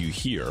until you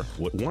hear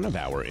what one of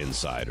our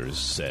insiders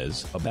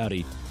says about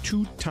a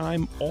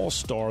two-time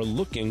All-Star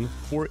looking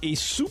for a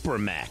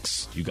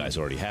Supermax. You guys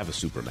already have a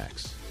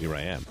Supermax. Here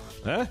I am.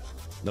 Huh?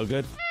 No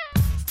good?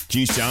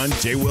 Keyshawn,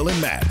 J. Will,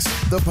 and Max,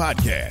 the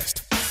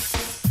podcast.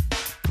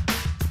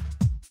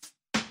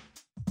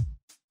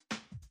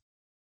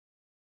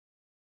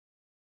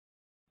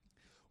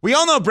 We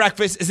all know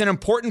breakfast is an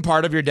important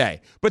part of your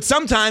day, but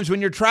sometimes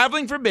when you're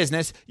traveling for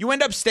business, you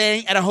end up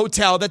staying at a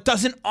hotel that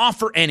doesn't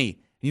offer any.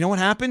 You know what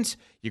happens?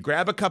 You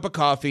grab a cup of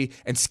coffee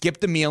and skip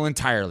the meal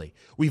entirely.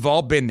 We've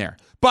all been there.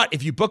 But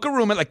if you book a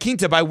room at La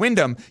Quinta by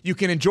Wyndham, you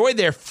can enjoy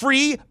their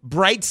free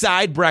Bright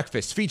Side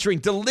breakfast featuring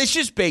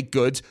delicious baked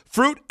goods,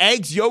 fruit,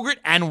 eggs, yogurt,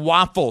 and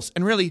waffles.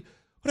 And really,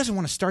 who doesn't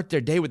want to start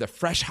their day with a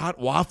fresh, hot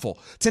waffle?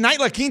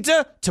 Tonight, La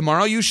Quinta,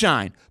 tomorrow you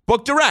shine.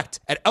 Book direct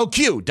at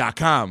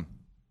LQ.com.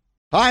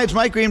 Hi, it's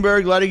Mike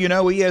Greenberg letting you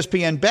know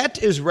ESPN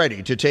Bet is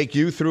ready to take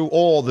you through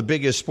all the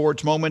biggest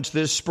sports moments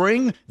this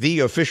spring. The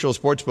official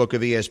sportsbook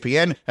of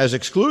ESPN has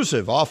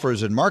exclusive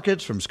offers and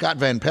markets from Scott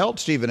Van Pelt,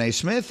 Stephen A.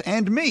 Smith,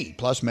 and me,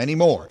 plus many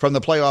more. From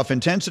the playoff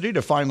intensity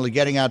to finally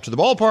getting out to the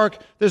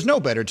ballpark, there's no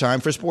better time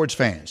for sports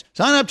fans.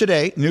 Sign up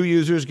today. New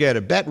users get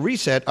a bet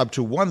reset up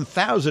to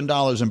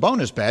 $1,000 in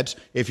bonus bets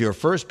if your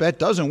first bet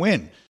doesn't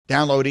win.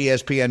 Download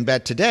ESPN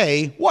Bet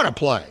today. What a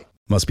play.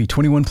 Must be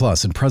 21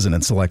 plus and present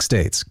in select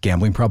states.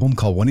 Gambling problem?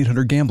 Call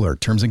 1-800-GAMBLER.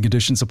 Terms and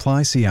conditions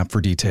apply. See app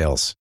for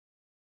details.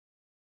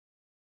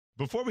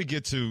 Before we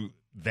get to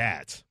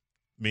that,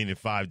 meaning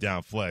 5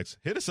 down flex,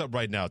 hit us up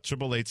right now.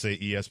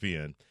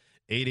 888-SAY-ESPN,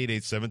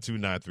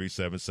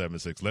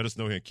 888-729-3776. Let us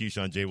know here in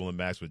Keyshawn, J. Will, and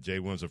Max with Jay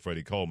Williams and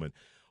Freddie Coleman.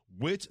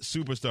 Which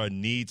superstar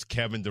needs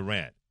Kevin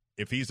Durant?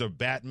 If he's a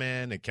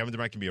Batman and Kevin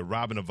Durant can be a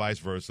Robin or vice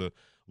versa,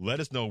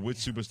 let us know which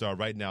superstar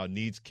right now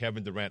needs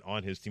Kevin Durant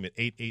on his team at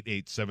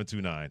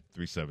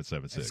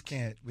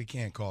 888-729-3776. We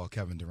can't call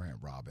Kevin Durant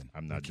Robin.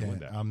 I'm not doing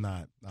that. I'm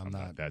not.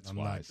 That's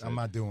why I'm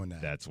not doing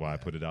that. That's why I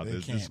put it out there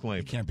as a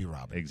disclaimer. He can't be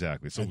Robin.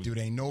 Exactly. So that dude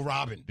ain't no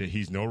Robin.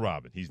 He's no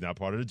Robin. He's not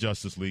part of the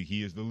Justice League.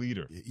 He is the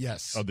leader.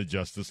 Yes. Of the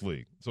Justice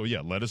League. So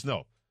yeah, let us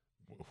know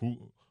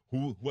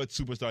what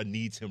superstar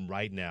needs him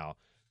right now.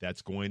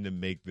 That's going to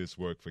make this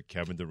work for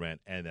Kevin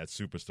Durant and that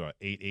superstar,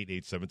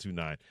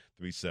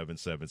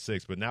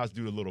 888-729-3776. But now let's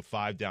do a little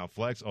 5 down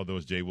flex, although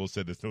as Jay Will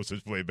said, there's no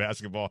such play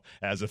basketball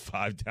as a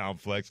 5 down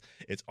flex.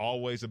 It's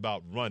always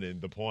about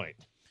running the point.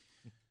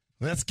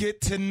 Let's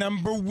get to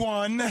number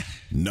one.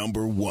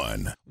 Number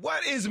one.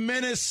 What is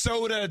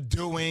Minnesota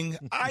doing?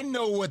 I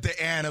know what the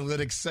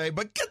analytics say,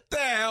 but get the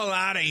hell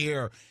out of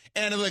here.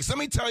 Analytics, let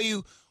me tell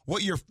you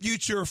what your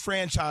future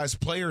franchise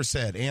player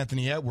said,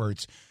 Anthony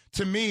Edwards.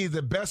 To me,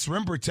 the best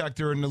rim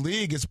protector in the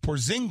league is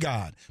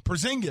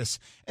Porzingis.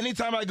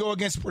 Anytime I go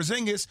against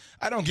Porzingis,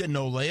 I don't get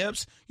no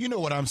layups. You know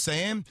what I'm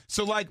saying?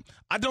 So, I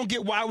don't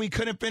get why we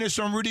couldn't finish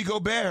on Rudy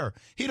Gobert.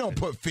 He don't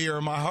put fear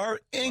in my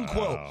heart, end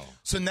quote.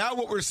 So now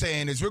what we're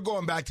saying is we're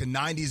going back to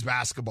 90s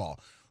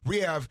basketball. We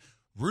have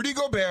Rudy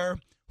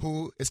Gobert,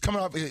 who is coming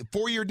off a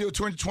 4-year deal,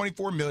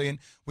 $224 million.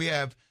 We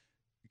have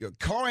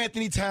Karl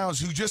Anthony Towns,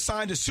 who just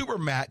signed a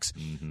Supermax.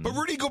 Mm-hmm. But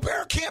Rudy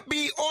Gobert can't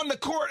be on the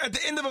court at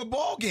the end of a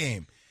ball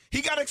game.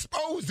 He got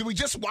exposed. Did we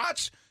just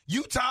watch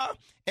Utah?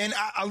 And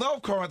I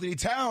love Karl Anthony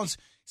Towns.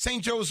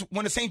 St. Joe's,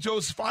 one of St.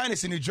 Joe's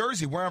finest in New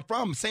Jersey, where I'm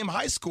from, same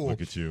high school.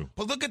 Look at you.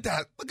 But look at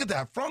that. Look at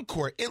that front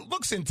court. It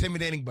looks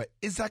intimidating, but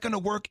is that going to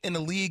work in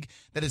a league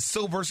that is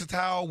so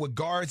versatile with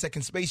guards that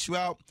can space you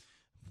out?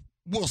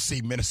 We'll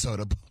see,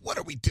 Minnesota. What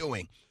are we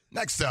doing?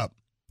 Next up.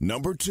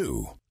 Number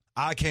two.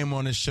 I came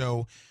on this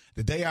show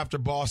the day after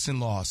Boston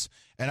lost,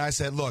 and I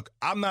said, look,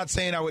 I'm not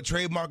saying I would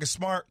trade Marcus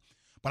Smart,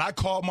 But I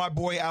called my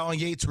boy Alan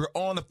Yates. We were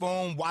on the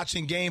phone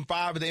watching Game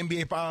 5 of the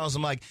NBA Finals.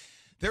 I'm like,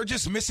 they're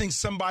just missing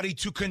somebody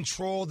to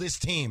control this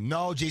team.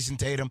 No, Jason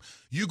Tatum,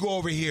 you go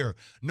over here.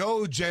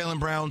 No, Jaylen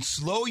Brown,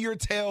 slow your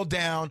tail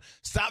down.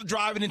 Stop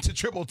driving into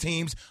triple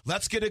teams.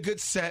 Let's get a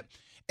good set.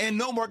 And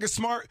no, Marcus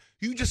Smart,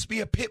 you just be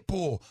a pit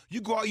bull.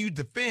 You go out, you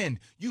defend.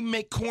 You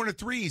make corner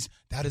threes.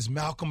 That is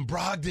Malcolm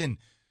Brogdon.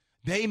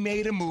 They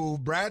made a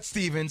move. Brad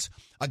Stevens,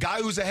 a guy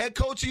who was a head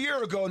coach a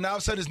year ago, now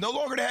said is no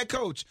longer the head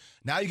coach.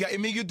 Now you got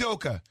Ime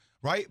Udoka,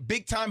 right?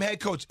 Big-time head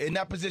coach in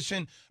that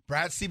position.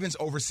 Brad Stevens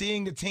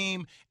overseeing the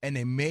team, and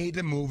they made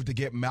the move to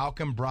get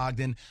Malcolm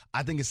Brogdon.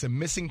 I think it's a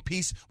missing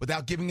piece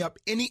without giving up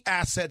any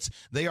assets.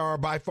 They are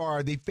by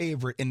far the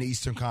favorite in the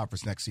Eastern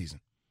Conference next season.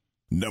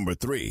 Number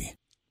 3.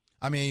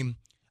 I mean,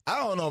 I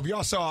don't know if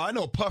y'all saw, I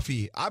know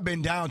Puffy, I've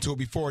been down to it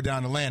before down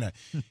in Atlanta.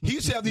 He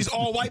used to have these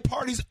all-white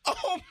parties.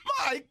 Oh,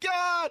 my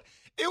God.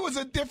 It was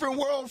a different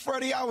world,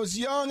 Freddie. I was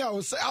young. I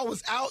was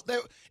out there.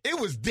 It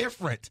was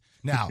different.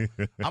 Now,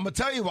 I'm going to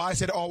tell you why I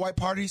said all-white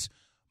parties.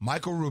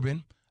 Michael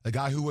Rubin, the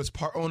guy who was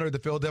part owner of the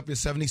Philadelphia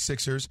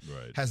 76ers,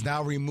 has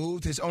now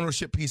removed his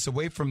ownership piece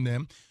away from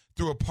them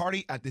through a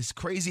party at this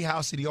crazy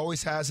house that he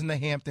always has in the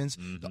Hamptons,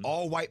 the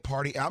all-white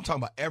party. And I'm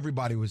talking about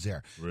everybody was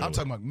there. Really? I'm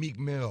talking about Meek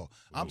Mill.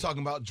 I'm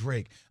talking about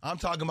Drake. I'm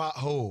talking about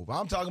Hove.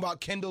 I'm talking about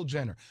Kendall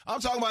Jenner.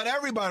 I'm talking about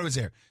everybody was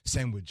there.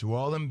 Same with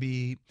Joel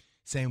Embiid,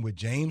 same with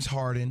James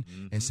Harden,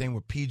 and same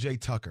with P.J.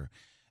 Tucker.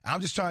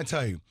 I'm just trying to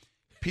tell you,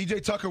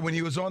 P.J. Tucker, when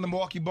he was on the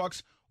Milwaukee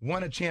Bucks,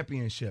 won a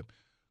championship.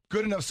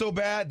 Good enough so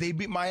bad, they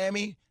beat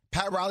Miami.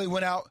 Pat Riley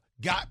went out,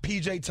 got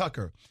P.J.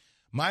 Tucker.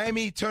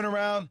 Miami turn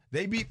around,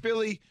 they beat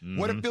Philly.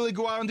 What did Philly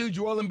go out and do?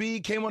 Joel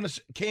Embiid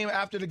came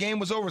after the game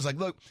was over. It's like,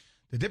 look,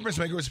 the difference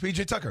maker was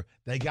P.J. Tucker.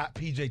 They got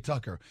P.J.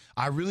 Tucker.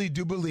 I really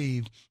do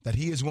believe that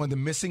he is one of the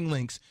missing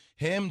links.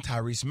 Him,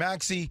 Tyrese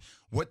Maxey,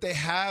 what they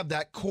have,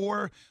 that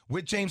core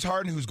with James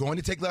Harden, who's going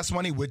to take less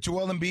money, with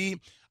Joel Embiid.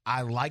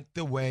 I like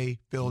the way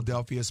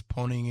Philadelphia is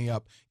ponying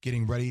up,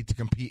 getting ready to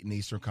compete in the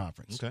Eastern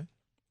Conference. Okay.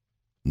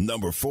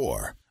 Number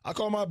 4. I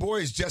call my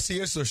boys Jesse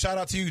Itzler. Shout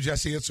out to you,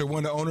 Jesse Itzler,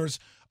 one of the owners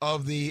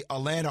of the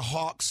Atlanta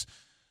Hawks.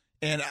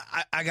 And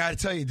I got to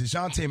tell you,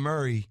 DeJounte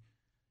Murray,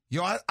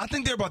 I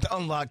think they're about to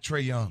unlock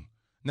Trae Young.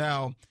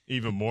 Now,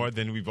 even more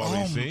than we've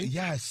already seen?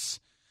 Yes,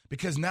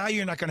 because now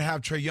you're not going to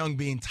have Trae Young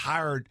being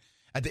tired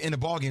at the end of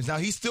ball games. Now,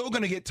 he's still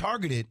going to get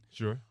targeted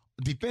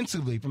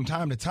defensively from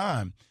time to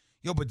time.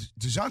 But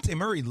DeJounte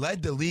Murray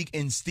led the league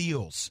in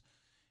steals.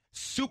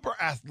 Super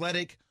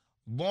athletic,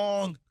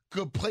 long,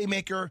 good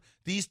playmaker.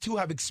 These two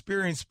have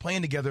experience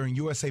playing together in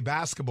USA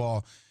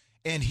basketball.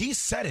 And he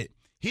said it.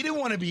 He didn't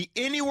want to be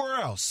anywhere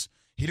else.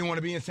 He didn't want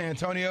to be in San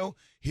Antonio.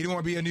 He didn't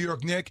want to be a New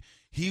York Knick.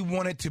 He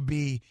wanted to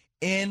be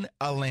in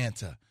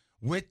Atlanta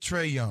with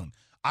Trae Young.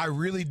 I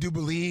really do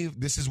believe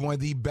this is one of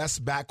the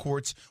best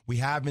backcourts we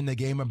have in the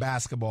game of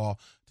basketball.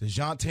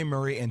 DeJounte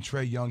Murray and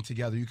Trae Young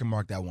together. You can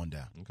mark that one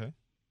down. Okay.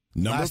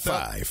 Number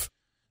 5.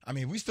 I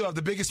mean, we still have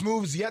the biggest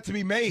moves yet to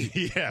be made.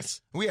 Yes.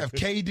 We have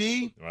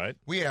KD. Right.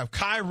 We have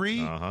Kyrie.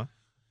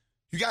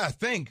 You got to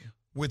think,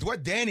 with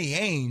what Danny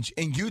Ainge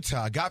in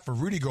Utah got for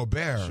Rudy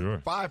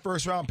Gobert, 5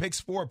 first-round picks,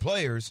 4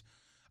 players,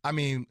 I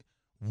mean,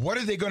 what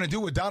are they going to do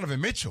with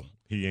Donovan Mitchell?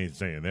 He ain't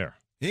saying there.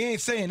 He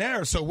ain't saying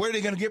there. So what are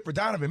they going to get for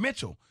Donovan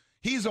Mitchell?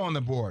 He's on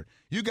the board.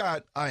 You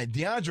got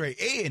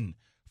DeAndre Ayton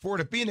for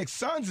the Phoenix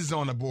Suns is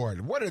on the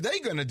board. What are they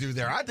going to do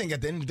there? I think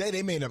at the end of the day,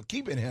 they may end up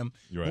keeping him.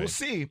 Right. We'll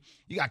see.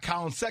 You got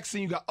Colin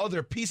Sexton. You got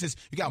other pieces.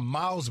 You got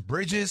Miles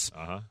Bridges,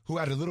 who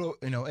had a little,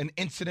 an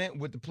incident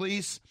with the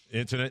police.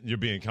 Incident? You're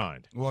being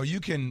kind. Well, you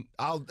can.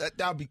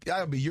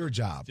 That'll be your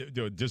job.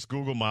 Just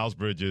Google Miles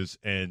Bridges,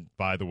 and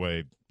by the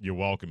way, you're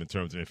welcome in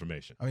terms of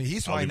information. I mean,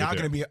 he's probably not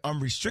going to be an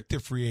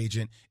unrestricted free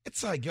agent.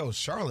 It's like,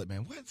 Charlotte,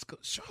 man.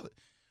 Charlotte?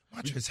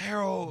 Montrezl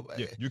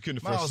Harrell, you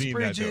couldn't Miles foresee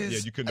Bridges. that. Though. Yeah,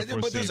 you couldn't have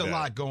foreseen But there's that. a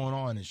lot going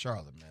on in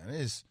Charlotte,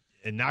 man.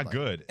 And not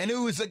good. And it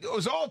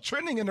was all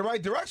trending in the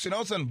right direction.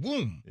 All of a sudden,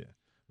 boom. Yeah.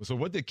 So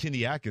what did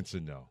Kenny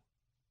Atkinson know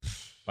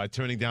by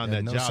turning down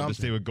that job to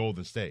stay with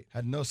Golden State?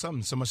 Had to know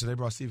something so much that they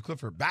brought Steve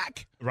Clifford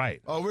back.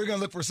 Right. Oh, we're going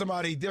to look for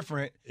somebody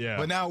different. Yeah.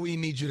 But now we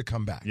need you to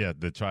come back. Yeah,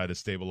 to try to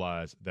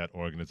stabilize that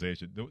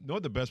organization. You know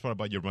what the best part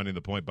about you running the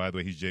point? By the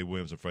way, he's Jay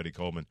Williams and Freddie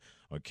Coleman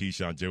on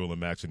Keyshawn, J. Will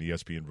and Max on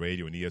ESPN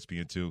Radio and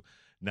ESPN2.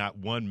 Not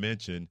one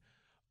mention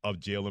of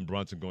Jalen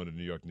Brunson going to the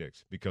New York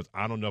Knicks, because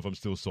I don't know if I'm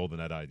still sold on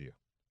that idea.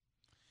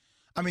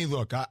 I mean,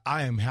 look,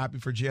 I am happy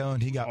for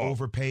Jalen. He got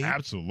overpaid.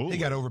 Absolutely. He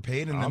got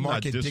overpaid, and the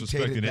market dictated that. I'm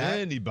not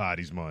disrespecting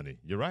anybody's money.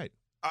 You're right.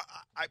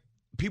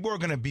 People are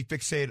going to be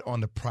fixated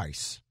on the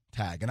price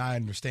tag, and I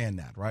understand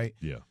that, right?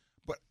 Yeah.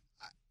 But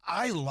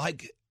I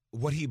like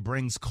what he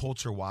brings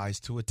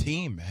culture-wise to a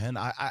team, man.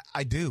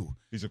 I do.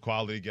 He's a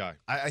quality guy.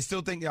 I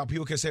still think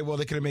people can say, well,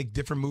 they could make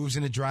different moves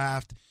in the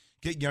draft,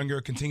 get younger,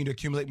 continue to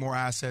accumulate more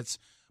assets.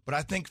 But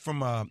I think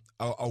from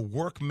a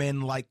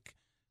workman-like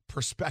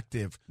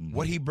perspective,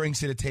 what he brings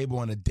to the table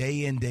on a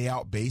day-in,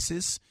 day-out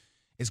basis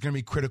is going to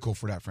be critical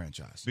for that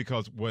franchise.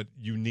 Because what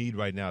you need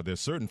right now, there's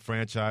certain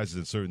franchises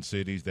in certain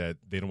cities that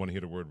they don't want to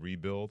hear the word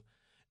rebuild.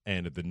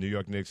 And if the New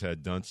York Knicks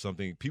had done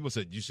something, people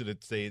said you should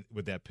have stayed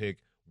with that pick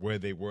where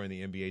they were in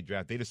the NBA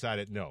draft. They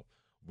decided, no,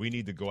 we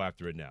need to go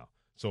after it now.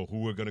 So who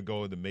we're going to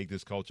go to make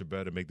this culture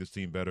better, make this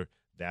team better,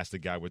 that's the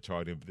guy we're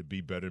targeting to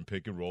be better in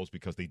pick and rolls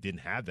because they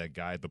didn't have that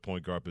guy at the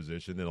point guard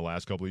position in the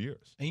last couple of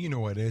years. And you know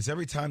what it is?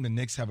 Every time the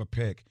Knicks have a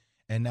pick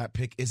and that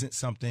pick isn't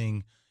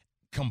something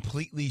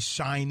completely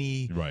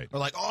shiny, right? Or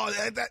like, oh,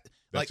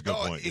 that's a good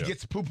point. It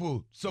gets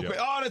poo-poo so quick.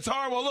 Oh, that's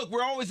horrible. Look,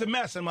 we're always a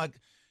mess. I'm like,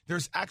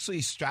 there's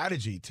actually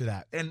strategy to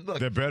that. And look,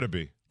 there better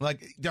be.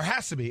 Like, there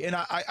has to be. And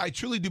I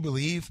truly do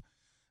believe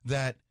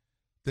that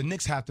the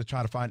Knicks have to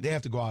try to find, they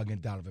have to go out and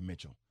get Donovan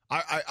Mitchell.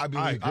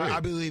 I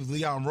believe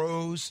Leon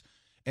Rose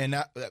and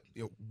that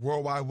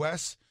Worldwide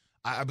West,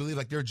 I believe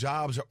like their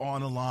jobs are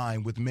on the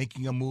line with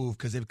making a move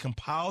because they've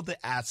compiled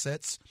the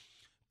assets.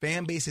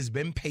 Fan base has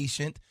been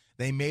patient.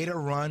 They made a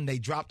run. They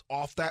dropped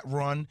off that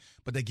run,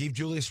 but they gave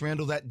Julius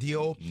Randle that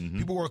deal. Mm-hmm.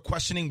 People were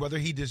questioning whether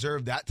he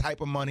deserved that type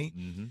of money.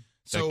 Mm-hmm.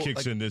 So, that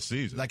kicks in this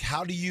season. Like,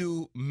 how do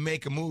you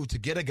make a move to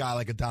get a guy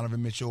like a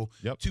Donovan Mitchell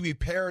to be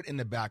paired in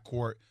the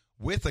backcourt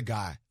with a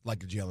guy like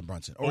Jalen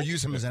Brunson or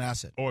use him as an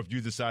asset? Or if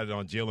you decided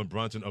on Jalen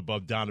Brunson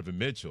above Donovan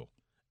Mitchell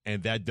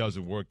and that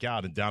doesn't work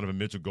out and Donovan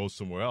Mitchell goes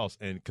somewhere else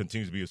and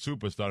continues to be a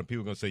superstar, and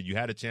people are going to say you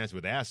had a chance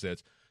with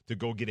assets to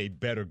go get a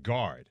better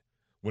guard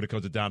when it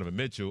comes to Donovan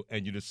Mitchell,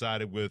 and you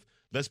decided with,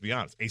 let's be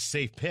honest, a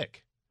safe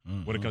pick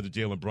when it comes to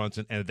Jalen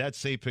Brunson. And if that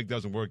safe pick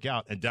doesn't work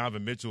out and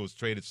Donovan Mitchell is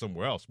traded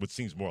somewhere else, which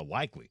seems more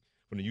likely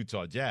from the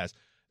Utah Jazz,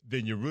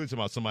 then you're really talking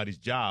about somebody's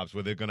jobs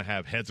where they're going to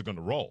have heads are going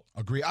to roll.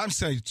 Agree. I'm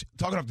saying,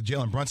 talking about the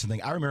Jalen Brunson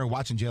thing, I remember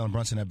watching Jalen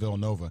Brunson at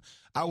Villanova.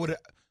 I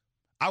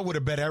would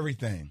have bet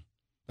everything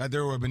that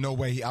there would have been no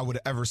way I would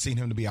have ever seen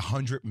him to be a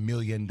 $100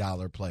 million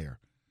player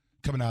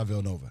coming out of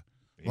Villanova.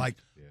 Like,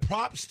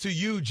 props to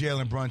you,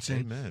 Jalen Brunson.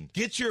 Amen.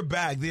 Get your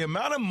bag. The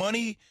amount of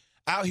money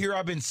out here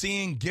I've been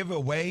seeing give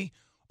away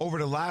over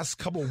the last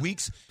couple of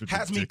weeks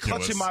has me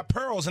clutching my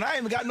pearls, and I ain't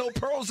even got no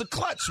pearls to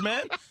clutch,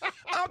 man.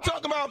 I'm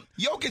talking about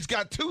Jokic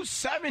got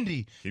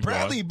 270,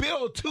 Bradley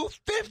Beal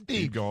 250,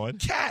 keep going,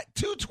 Cat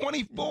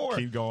 224,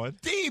 keep going,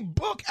 D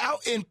Book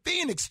out in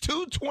Phoenix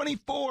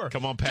 224.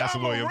 Come on, Pastor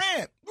Williams.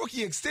 Morant,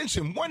 rookie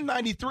extension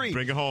 193.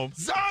 Bring it home.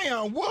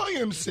 Zion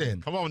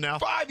Williamson, come on now,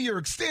 5-year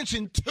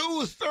extension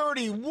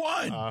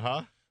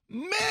 231.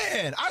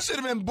 Man, I should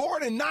have been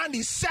born in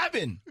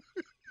 97,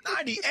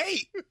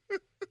 98.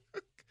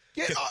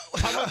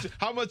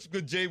 How much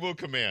could Jay Will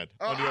command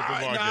on the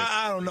open market?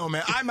 I don't know,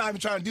 man. I'm not even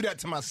trying to do that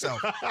to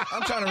myself.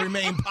 I'm trying to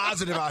remain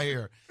positive out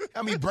here.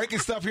 I mean, breaking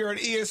stuff here at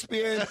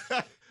ESPN.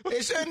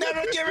 They should have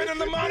never given him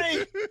the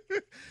money.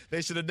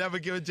 They should have never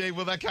given Jay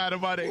Will that kind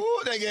of money.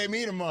 Ooh, they gave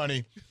me the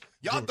money.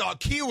 Y'all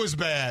thought Key was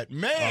bad.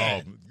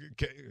 Man. Oh,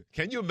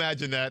 can you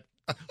imagine that?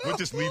 We'll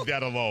just leave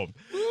that alone.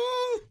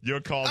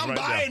 Your calls I'm right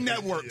now. I'm buying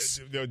networks.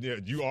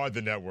 You are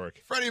the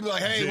network. Freddie be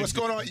like, hey, what's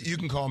going on? You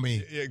can call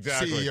me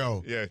exactly.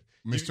 CEO. Yeah.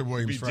 Mr.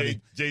 Williams, Freddie.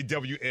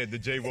 JWN, the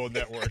J-Will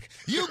Network.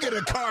 You get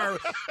a car.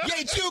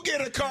 Yates, you get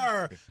a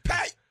car.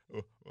 Pat,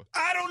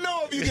 I don't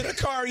know if you get a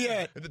car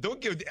yet. Don't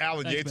give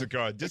Alan Yates a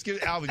car. Just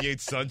give Alan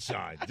Yates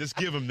sunshine. Just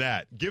give him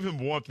that. Give him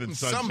warmth and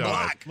sunshine.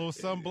 Sunblock. A little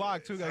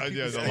sunblock, too.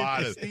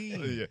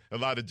 A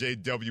lot of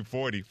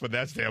JW40 from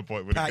that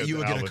standpoint. Pat, you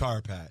would get a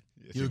car, Pat.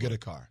 Yes, you would get a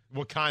car.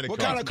 What kind of car?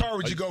 What kind of car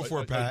would you go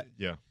for, Pat?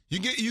 Yeah.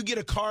 You get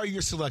a car,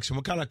 your selection.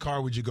 What kind of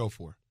car would you go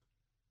for?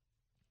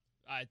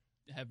 I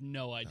have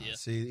no idea.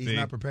 He's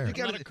not prepared.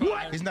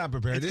 What? He's not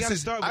prepared.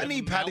 I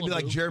need Pat to be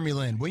like Jeremy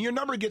Lin. When your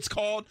number gets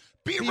called,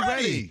 be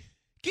ready.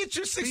 Get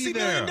your $60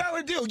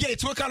 million deal.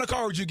 Yates, what kind of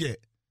car would you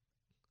get?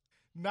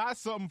 Not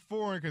something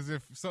foreign, because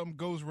if something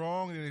goes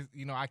wrong,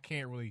 I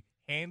can't really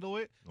handle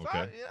it.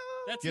 Okay.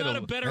 That's not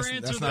a better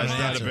answer. That's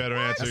not a better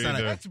answer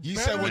either. You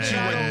said what you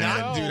would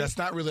not do. That's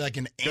not really like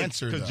an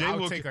answer. I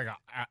would take like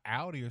an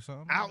Audi or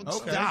something.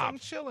 Okay. I'm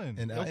chilling.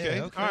 Okay.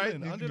 All right.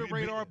 Under the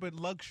radar, but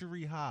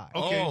luxury high.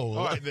 Okay. All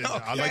right.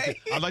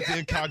 I like the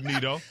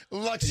incognito.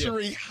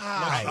 Luxury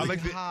high.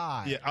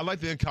 I like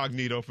the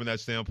incognito from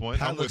that standpoint.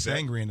 Pat looks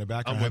angry in the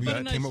background. Have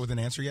you came up with an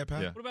answer yet,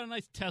 Pat? Yeah. What about a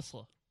nice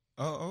Tesla?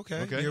 Oh,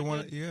 okay.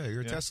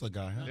 You're a Tesla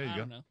guy, huh? There you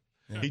go. Know.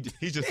 Yeah.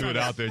 He just threw it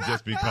out there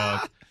just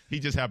because he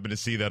just happened to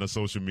see that on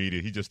social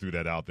media. He just threw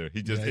that out there.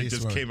 It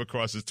just came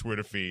across his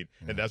Twitter feed,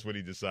 and that's what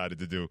he decided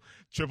to do.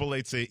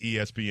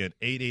 888-SAY-ESPN,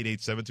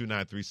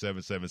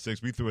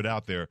 888-729-3776. We threw it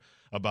out there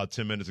about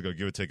 10 minutes ago,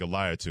 give or take a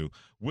lie or two.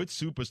 Which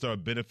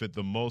superstar benefit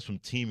the most from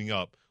teaming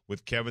up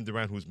with Kevin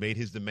Durant, who's made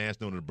his demands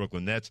known to the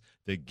Brooklyn Nets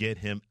to get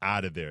him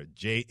out of there?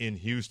 Jay in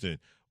Houston,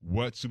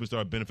 what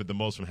superstar benefit the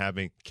most from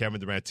having Kevin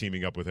Durant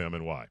teaming up with him,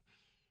 and why?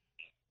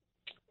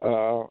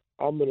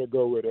 I'm going to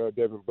go with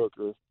Devin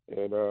Booker,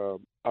 and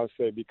I'll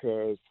say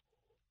because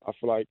I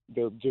feel like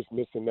they're just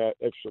missing that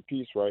extra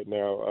piece right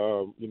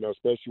now,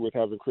 especially with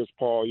having Chris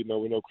Paul. We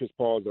know Chris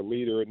Paul is a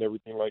leader and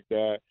everything like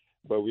that,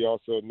 but we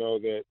also know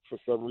that for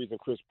some reason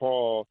Chris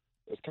Paul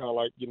is kind of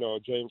like,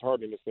 James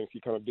Harden in a sense. He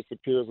kind of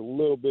disappears a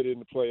little bit in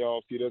the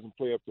playoffs. He doesn't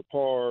play up to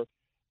par,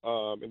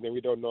 and then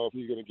we don't know if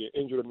he's going to get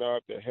injured or not,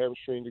 if the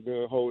hamstring is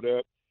going to hold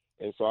up.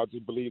 And so I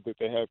just believe that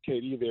they have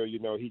KD there. You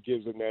know, he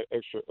gives them that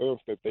extra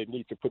oomph that they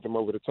need to put them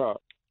over the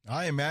top.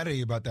 I ain't mad at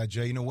you about that,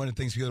 Jay. You know, one of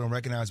the things people don't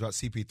recognize about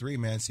CP3,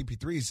 man,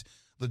 CP3's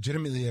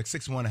legitimately like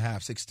 6'1.5",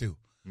 6'2".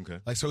 Okay.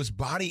 Like, so his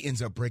body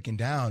ends up breaking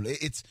down.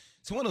 It's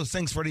one of those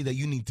things, Freddie, that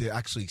you need to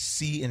actually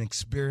see and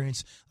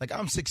experience. Like,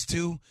 I'm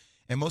 6'2",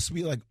 and most of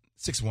me like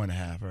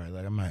 6'1.5". All right,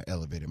 like I might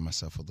elevate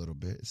myself a little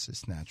bit.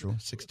 It's natural,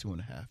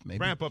 6'2.5", maybe.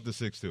 Ramp up to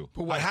 6'2".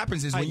 But what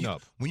happens is when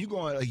you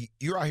go out, like,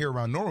 you're out here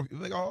around normal, you're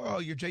like, oh,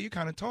 you're Jay, you're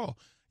kind of tall.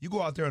 You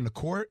go out there on the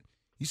court,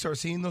 you start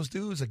seeing those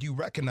dudes, like you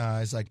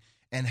recognize, like,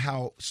 and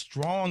how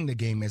strong the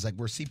game is, like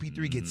where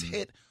CP3 gets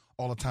hit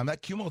all the time.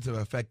 That cumulative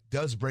effect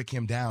does break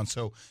him down.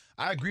 So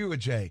I agree with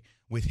Jay.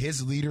 With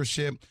his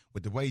leadership,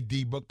 with the way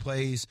D-Book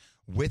plays,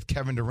 with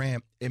Kevin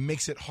Durant, it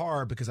makes it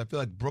hard because I feel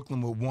like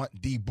Brooklyn would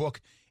want D-Book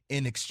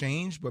in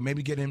exchange, but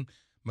maybe getting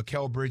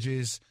Mikal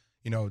Bridges,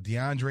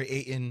 DeAndre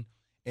Ayton,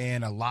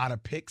 and a lot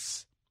of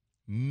picks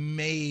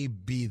may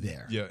be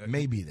there. Yeah,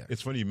 may be there.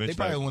 It's funny you mentioned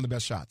they probably that. one of the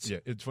best shots. Yeah,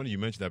 it's funny you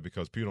mentioned that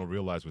because people don't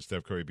realize with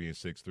Steph Curry being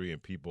 6'3",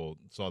 and people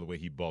saw the way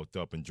he bulked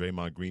up, and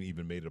Draymond Green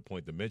even made it a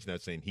point to mention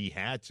that, saying he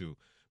had to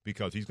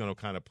because he's going to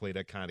kind of play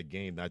that kind of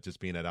game, not just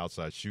being that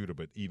outside shooter,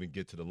 but even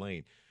get to the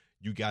lane.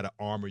 You got to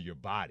armor your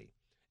body.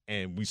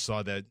 And we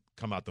saw that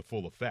come out to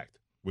full effect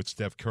with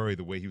Steph Curry,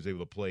 the way he was able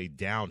to play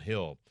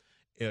downhill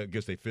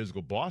against a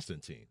physical Boston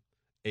team,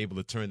 able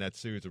to turn that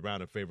series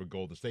around in favor of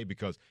Golden State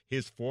because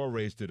his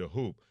forays to the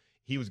hoop,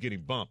 he was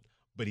getting bumped,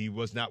 but he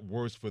was not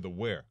worse for the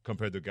wear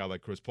compared to a guy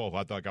like Chris Paul, who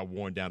I thought got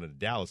worn down in the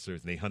Dallas series,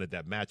 and they hunted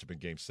that matchup in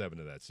Game 7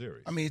 of that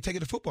series. I mean, take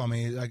it to football. I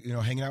mean, like,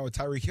 hanging out with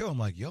Tyreek Hill, I'm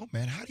like, yo,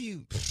 man, how do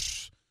you –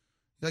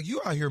 like,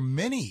 you out here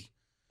mini.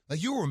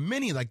 Like, you were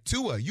mini. Like,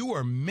 Tua, you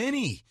were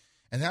mini.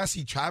 And then I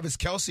see Travis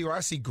Kelce or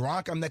I see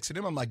Gronk, I'm next to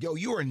them. I'm like, yo,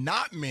 you are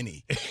not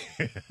mini.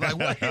 Like,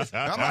 what is –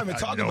 I'm not even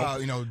talking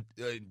about,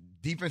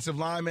 defensive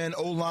linemen,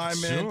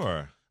 O-linemen.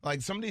 Sure.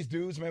 Like, some of these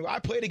dudes, man, I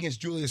played against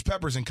Julius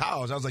Peppers in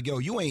college. I was like, yo,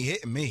 you ain't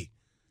hitting me.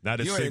 Not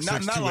at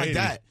 6'6", not like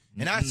that.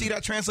 And I see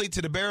that translate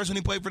to the Bears when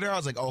he played for there. I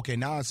was like, okay,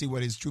 now I see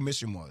what his true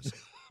mission was.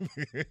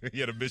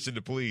 He had a mission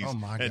to please,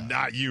 God. And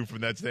not you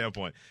from that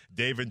standpoint.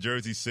 Dave in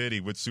Jersey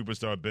City, would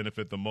superstar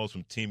benefit the most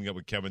from teaming up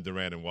with Kevin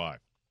Durant, and why?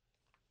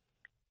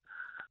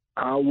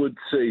 I would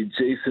say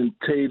Jason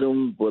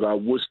Tatum, but I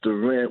wish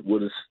Durant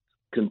would have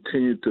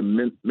continued to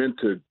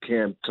mentor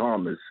Cam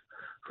Thomas,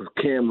 because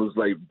Cam was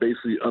like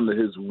basically under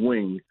his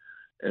wing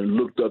and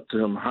looked up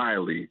to him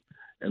highly.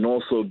 And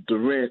also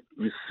Durant,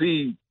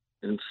 recede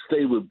and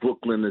stay with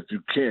Brooklyn if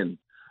you can.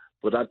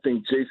 But I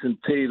think Jason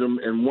Tatum,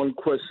 and one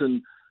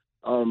question,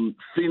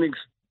 Phoenix,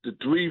 the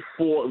 3,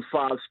 4, and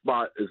 5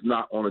 spot is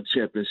not on a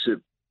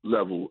championship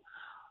level.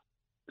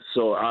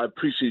 So I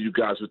appreciate you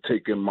guys for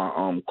taking my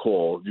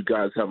call. You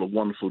guys have a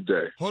wonderful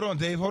day. Hold on,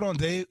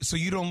 Dave. So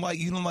you don't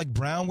like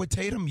Brown with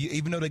Tatum,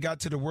 even though they got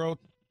to the world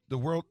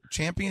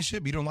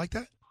championship? You don't like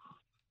that?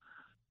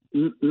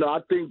 No,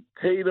 I think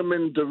Tatum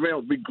and Durant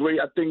would be great.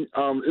 I think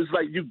it's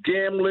like you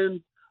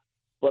gambling,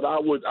 but I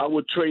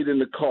would trade in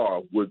the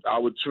car. I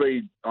would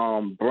trade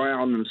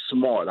Brown and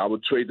Smart. I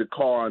would trade the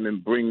car and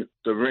then bring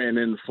Durant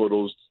in for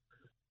those,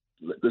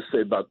 let's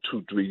say, about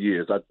 2-3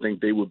 years. I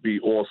think they would be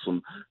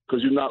awesome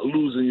because you're not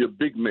losing your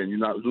big men. You're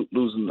not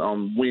losing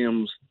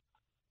Williams,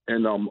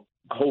 and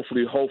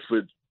hopefully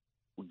Holford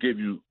will give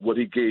you what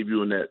he gave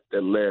you in that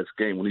last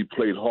game when he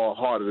played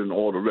harder than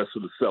all the rest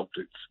of the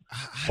Celtics.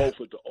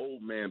 Holford, the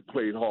old man,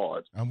 played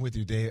hard. I'm with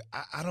you, Dave.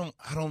 I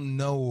don't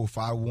know if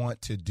I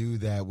want to do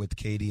that with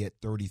KD at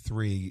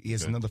 33. He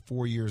has another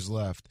 4 years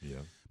left. Yeah.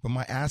 But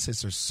my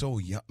assets are so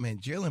young. Man,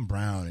 Jaylen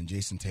Brown and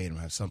Jason Tatum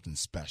have something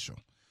special.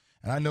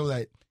 And I know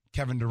that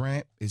Kevin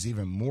Durant is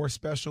even more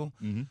special.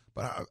 Mm-hmm.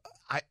 But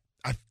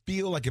I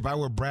feel like if I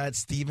were Brad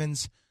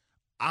Stevens,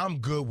 I'm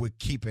good with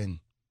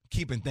keeping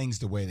things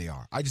the way they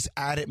are. I just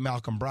added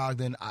Malcolm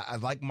Brogdon. I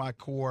like my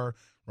core.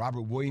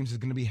 Robert Williams is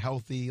going to be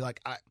healthy. Like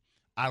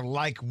I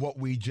like what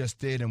we just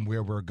did and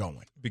where we're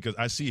going. Because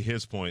I see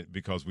his point,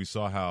 because we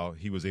saw how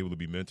he was able to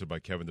be mentored by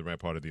Kevin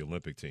Durant, part of the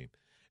Olympic team.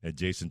 And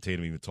Jason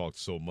Tatum even talked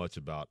so much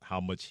about how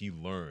much he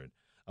learned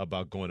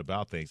about going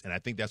about things. And I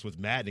think that's what's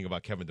maddening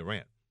about Kevin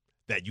Durant,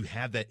 that you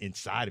have that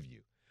inside of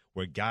you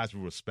where guys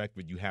will respect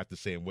what you have to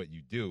say and what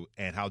you do,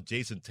 and how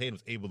Jason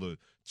Tatum's able to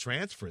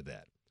transfer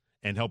that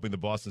and helping the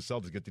Boston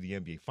Celtics get to the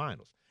NBA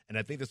Finals. And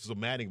I think this is so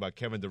maddening about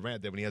Kevin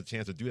Durant, that when he has a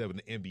chance to do that with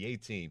an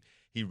NBA team,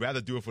 he'd rather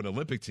do it for an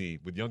Olympic team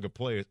with younger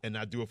players and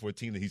not do it for a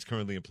team that he's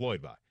currently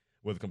employed by,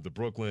 whether it comes to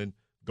Brooklyn,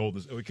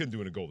 Golden State. We couldn't do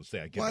it in Golden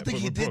State. I think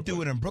he did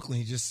do it in Brooklyn.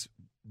 He just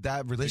 –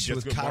 that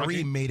relationship with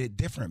Kyrie made it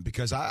different,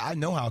 because I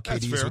know how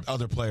KD is with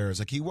other players.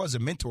 Like, he was a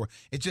mentor.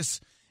 It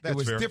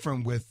was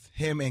different with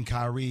him and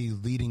Kyrie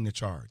leading the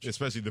charge.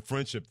 Especially the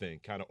friendship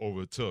thing kind of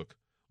overtook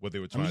what they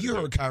were trying to do. You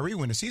heard Kyrie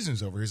when the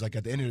season's over. He's like,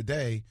 at the end of the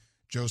day,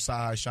 Joe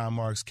Tsai, Sean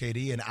Marks,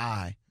 KD, and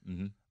I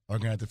are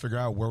going to have to figure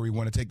out where we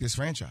want to take this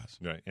franchise.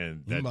 Right,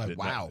 and I'm like,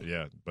 wow.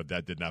 But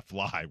that did not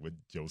fly with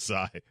Joe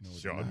Tsai,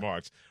 Sean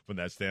Marks. From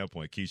that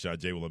standpoint, Keyshawn,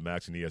 J. Will, and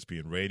Max on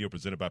ESPN Radio,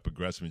 presented by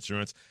Progressive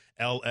Insurance.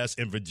 LS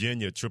in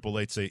Virginia,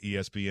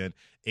 888-SAY-ESPN,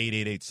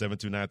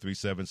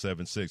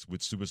 888-729-3776.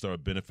 Which superstar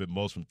would benefit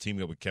most from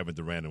teaming up with Kevin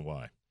Durant, and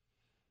why?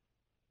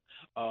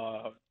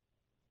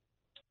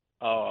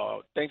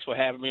 Thanks for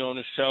having me on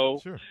the show.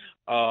 Sure.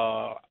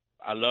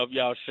 I love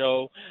y'all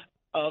show.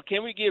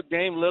 Can we give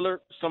Dame Lillard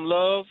some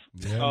love?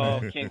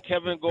 Can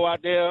Kevin go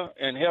out there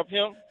and help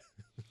him?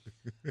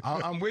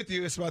 I'm with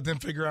you. It's about them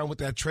figuring out what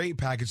that trade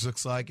package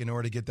looks like in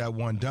order to get that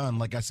one done.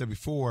 Like I said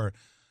before,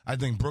 I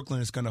think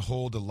Brooklyn is going to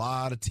hold a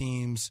lot of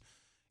teams,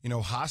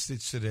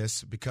 hostage to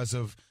this because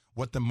of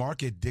what the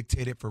market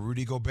dictated for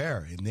Rudy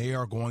Gobert, and they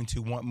are going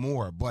to want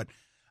more. But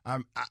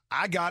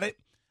I got it.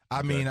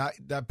 I mean,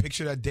 that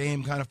picture that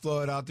Dame kind of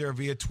floated out there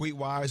via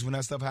tweet-wise when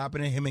that stuff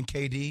happened, him and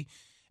KD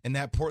and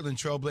that Portland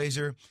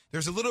Trailblazer.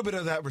 There's a little bit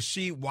of that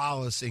Rasheed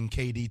Wallace in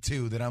KD,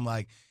 too, that I'm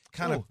like,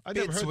 kind of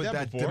fits with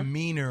that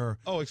demeanor.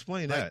 Oh,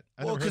 explain that.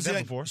 I never heard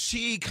that before.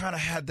 She kind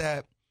of had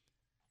that,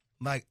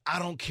 like, I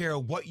don't care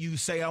what you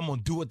say, I'm going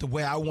to do it the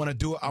way I want to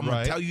do it. I'm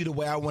going to tell you the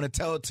way I want to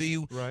tell it to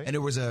you. Right. And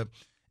there was a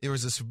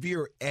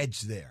severe edge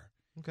there.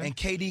 Okay. And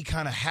KD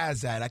kind of has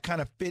that. That kind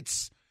of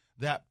fits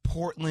that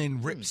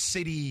Portland, Rip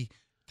City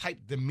type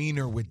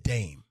demeanor with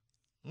Dame.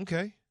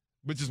 Okay.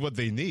 Which is what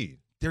they need.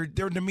 Their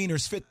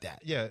demeanors fit that.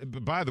 Yeah,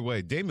 but by the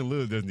way, Damian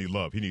Lillard doesn't need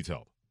love. He needs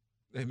help.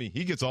 I mean,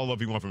 he gets all love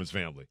he wants from his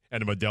family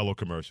and the Modelo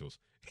commercials.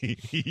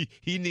 He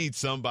needs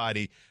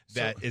somebody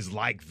that is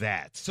like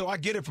that. So I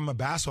get it from a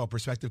basketball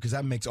perspective because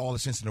that makes all the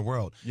sense in the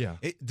world. Yeah.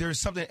 There's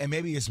something, and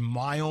maybe it's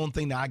my own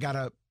thing that I got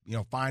to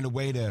find a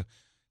way to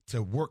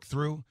work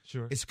through.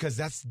 Sure. It's because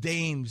that's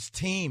Dame's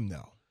team,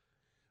 though.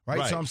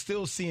 Right? So I'm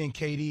still seeing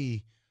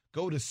KD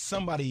go to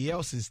somebody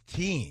else's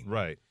team.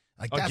 Right.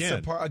 Like that's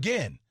the part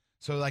again.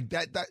 So like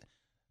that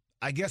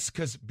I guess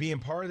because being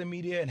part of the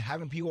media and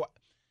having people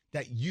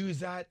that use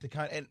that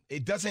to and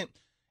it doesn't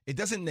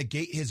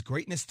negate his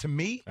greatness to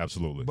me.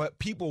 Absolutely. But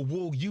people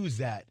will use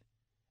that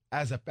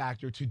as a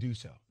factor to do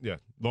so. Yeah.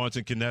 Lawrence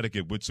in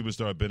Connecticut, which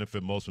superstar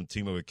benefit most from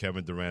teaming with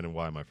Kevin Durant, and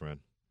why, my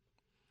friend?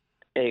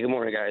 Hey, good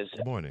morning, guys.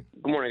 Good morning.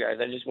 Good morning, guys.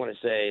 I just want to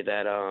say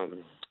that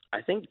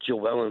I think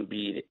Joel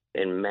Embiid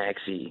and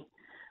Maxey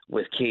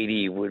with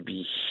KD would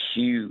be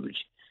huge.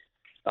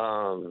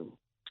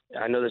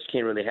 I know this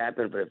can't really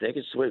happen, but if they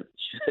could switch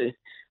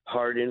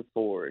Harden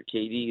for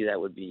KD, that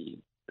would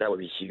be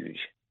huge.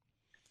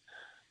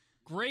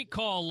 Great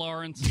call,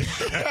 Lawrence. Of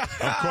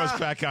course,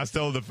 Pat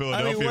Costello, the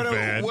Philadelphia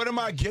fan. What am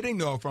I getting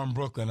though from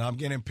Brooklyn? I'm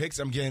getting picks.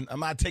 I'm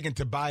not taking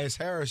Tobias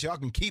Harris. Y'all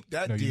can keep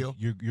that deal.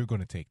 You're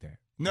going to take that.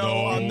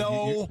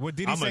 No. What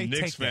did he say? I'm a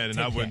Knicks fan, and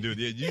I wouldn't do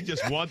that. You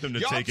just want them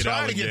to take it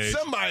out. Y'all trying to get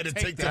somebody to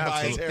take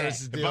Tobias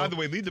Harris's deal. By the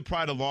way, leave the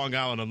pride of Long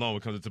Island alone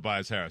when it comes to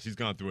Tobias Harris. He's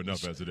gone through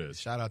enough as it is.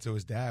 Shout out to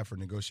his dad for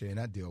negotiating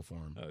that deal for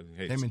him.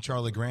 Him and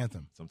Charlie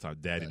Grantham. Sometimes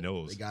Daddy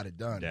knows. They got it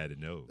done. Daddy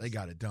knows. They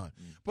got it done.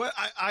 But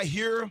I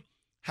hear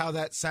how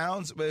that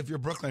sounds. But if you're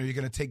Brooklyn, are you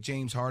going to take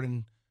James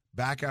Harden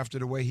back after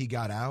the way he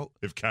got out?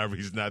 If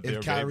Kyrie's not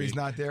there,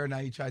 not there, now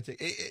you try to take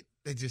it.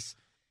 They just.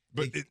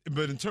 But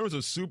in terms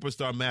of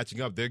superstar matching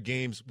up, their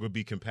games would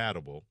be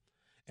compatible.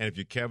 And if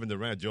you're Kevin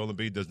Durant, Joel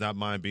Embiid does not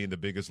mind being the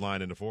biggest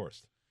line in the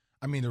forest.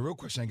 I mean, the real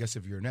question, I guess,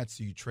 if you're Nets,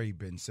 do you trade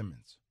Ben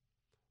Simmons?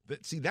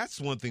 See, that's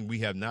one thing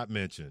we have not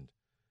mentioned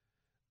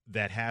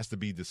that has to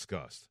be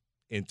discussed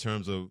in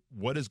terms of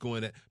what is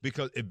going to –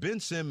 because if Ben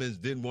Simmons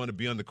didn't want to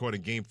be on the court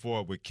in Game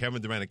 4 with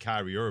Kevin Durant and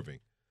Kyrie Irving,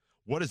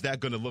 what is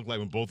that going to look like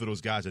when both of those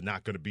guys are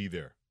not going to be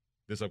there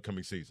this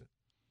upcoming season?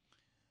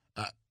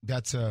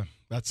 That's a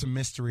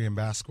mystery in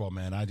basketball,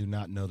 man. I do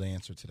not know the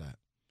answer to that.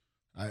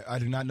 I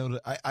do not know.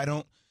 I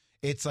don't.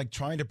 It's like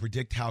trying to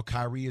predict how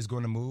Kyrie is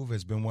going to move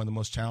has been one of the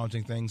most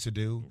challenging things to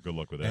do. Good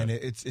luck with that. And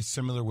it's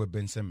similar with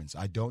Ben Simmons.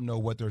 I don't know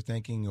what they're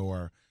thinking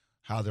or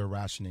how they're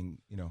rationing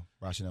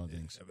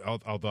things.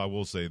 Although I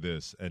will say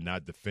this, and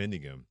not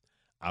defending him,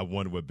 I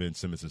wonder what Ben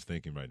Simmons is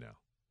thinking right now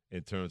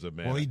in terms of,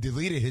 man. Well, he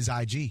deleted his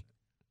IG.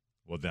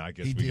 Well, then I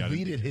guess he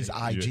deleted his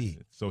IG.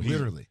 Yeah. So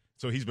literally.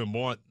 So he's been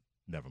more.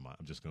 Never mind.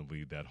 I'm just going to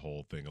leave that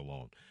whole thing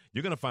alone.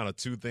 You're going to find out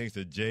two things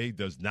that Jay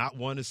does not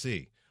want to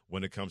see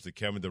when it comes to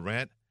Kevin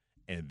Durant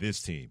and this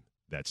team.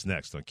 That's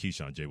next on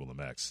Keyshawn, J. Will, and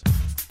Max.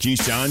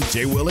 Keyshawn,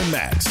 J. Will, and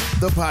Max,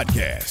 the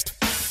podcast.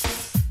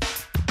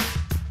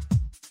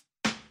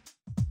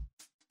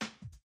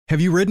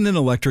 Have you ridden an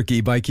electric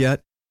e-bike yet?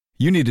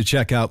 You need to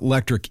check out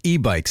Lectric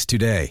E-Bikes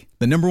today,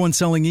 the #1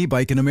 selling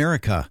e-bike in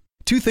America.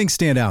 Two things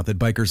stand out that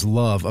bikers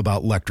love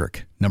about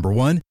Lectric. Number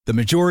one, the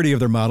majority of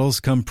their models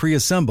come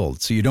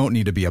pre-assembled, so you don't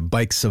need to be a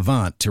bike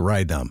savant to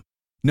ride them.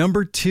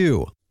 Number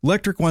two,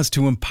 Lectric wants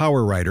to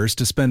empower riders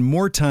to spend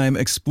more time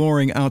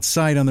exploring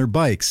outside on their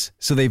bikes,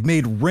 so they've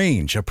made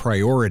range a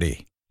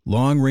priority.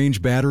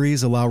 Long-range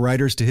batteries allow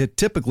riders to hit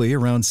typically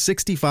around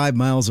 65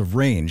 miles of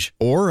range,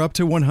 or up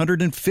to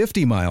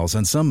 150 miles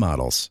on some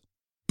models.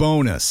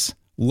 Bonus,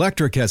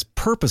 Lectric has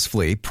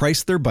purposefully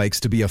priced their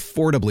bikes to be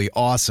affordably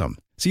awesome,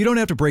 so you don't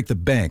have to break the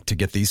bank to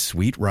get these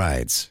sweet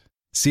rides.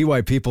 See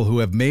why people who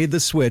have made the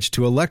switch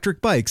to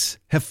electric bikes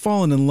have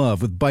fallen in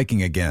love with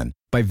biking again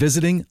by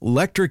visiting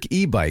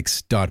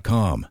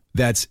lectricebikes.com.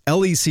 That's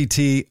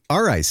LECTRIC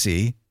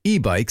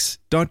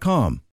ebikes.com.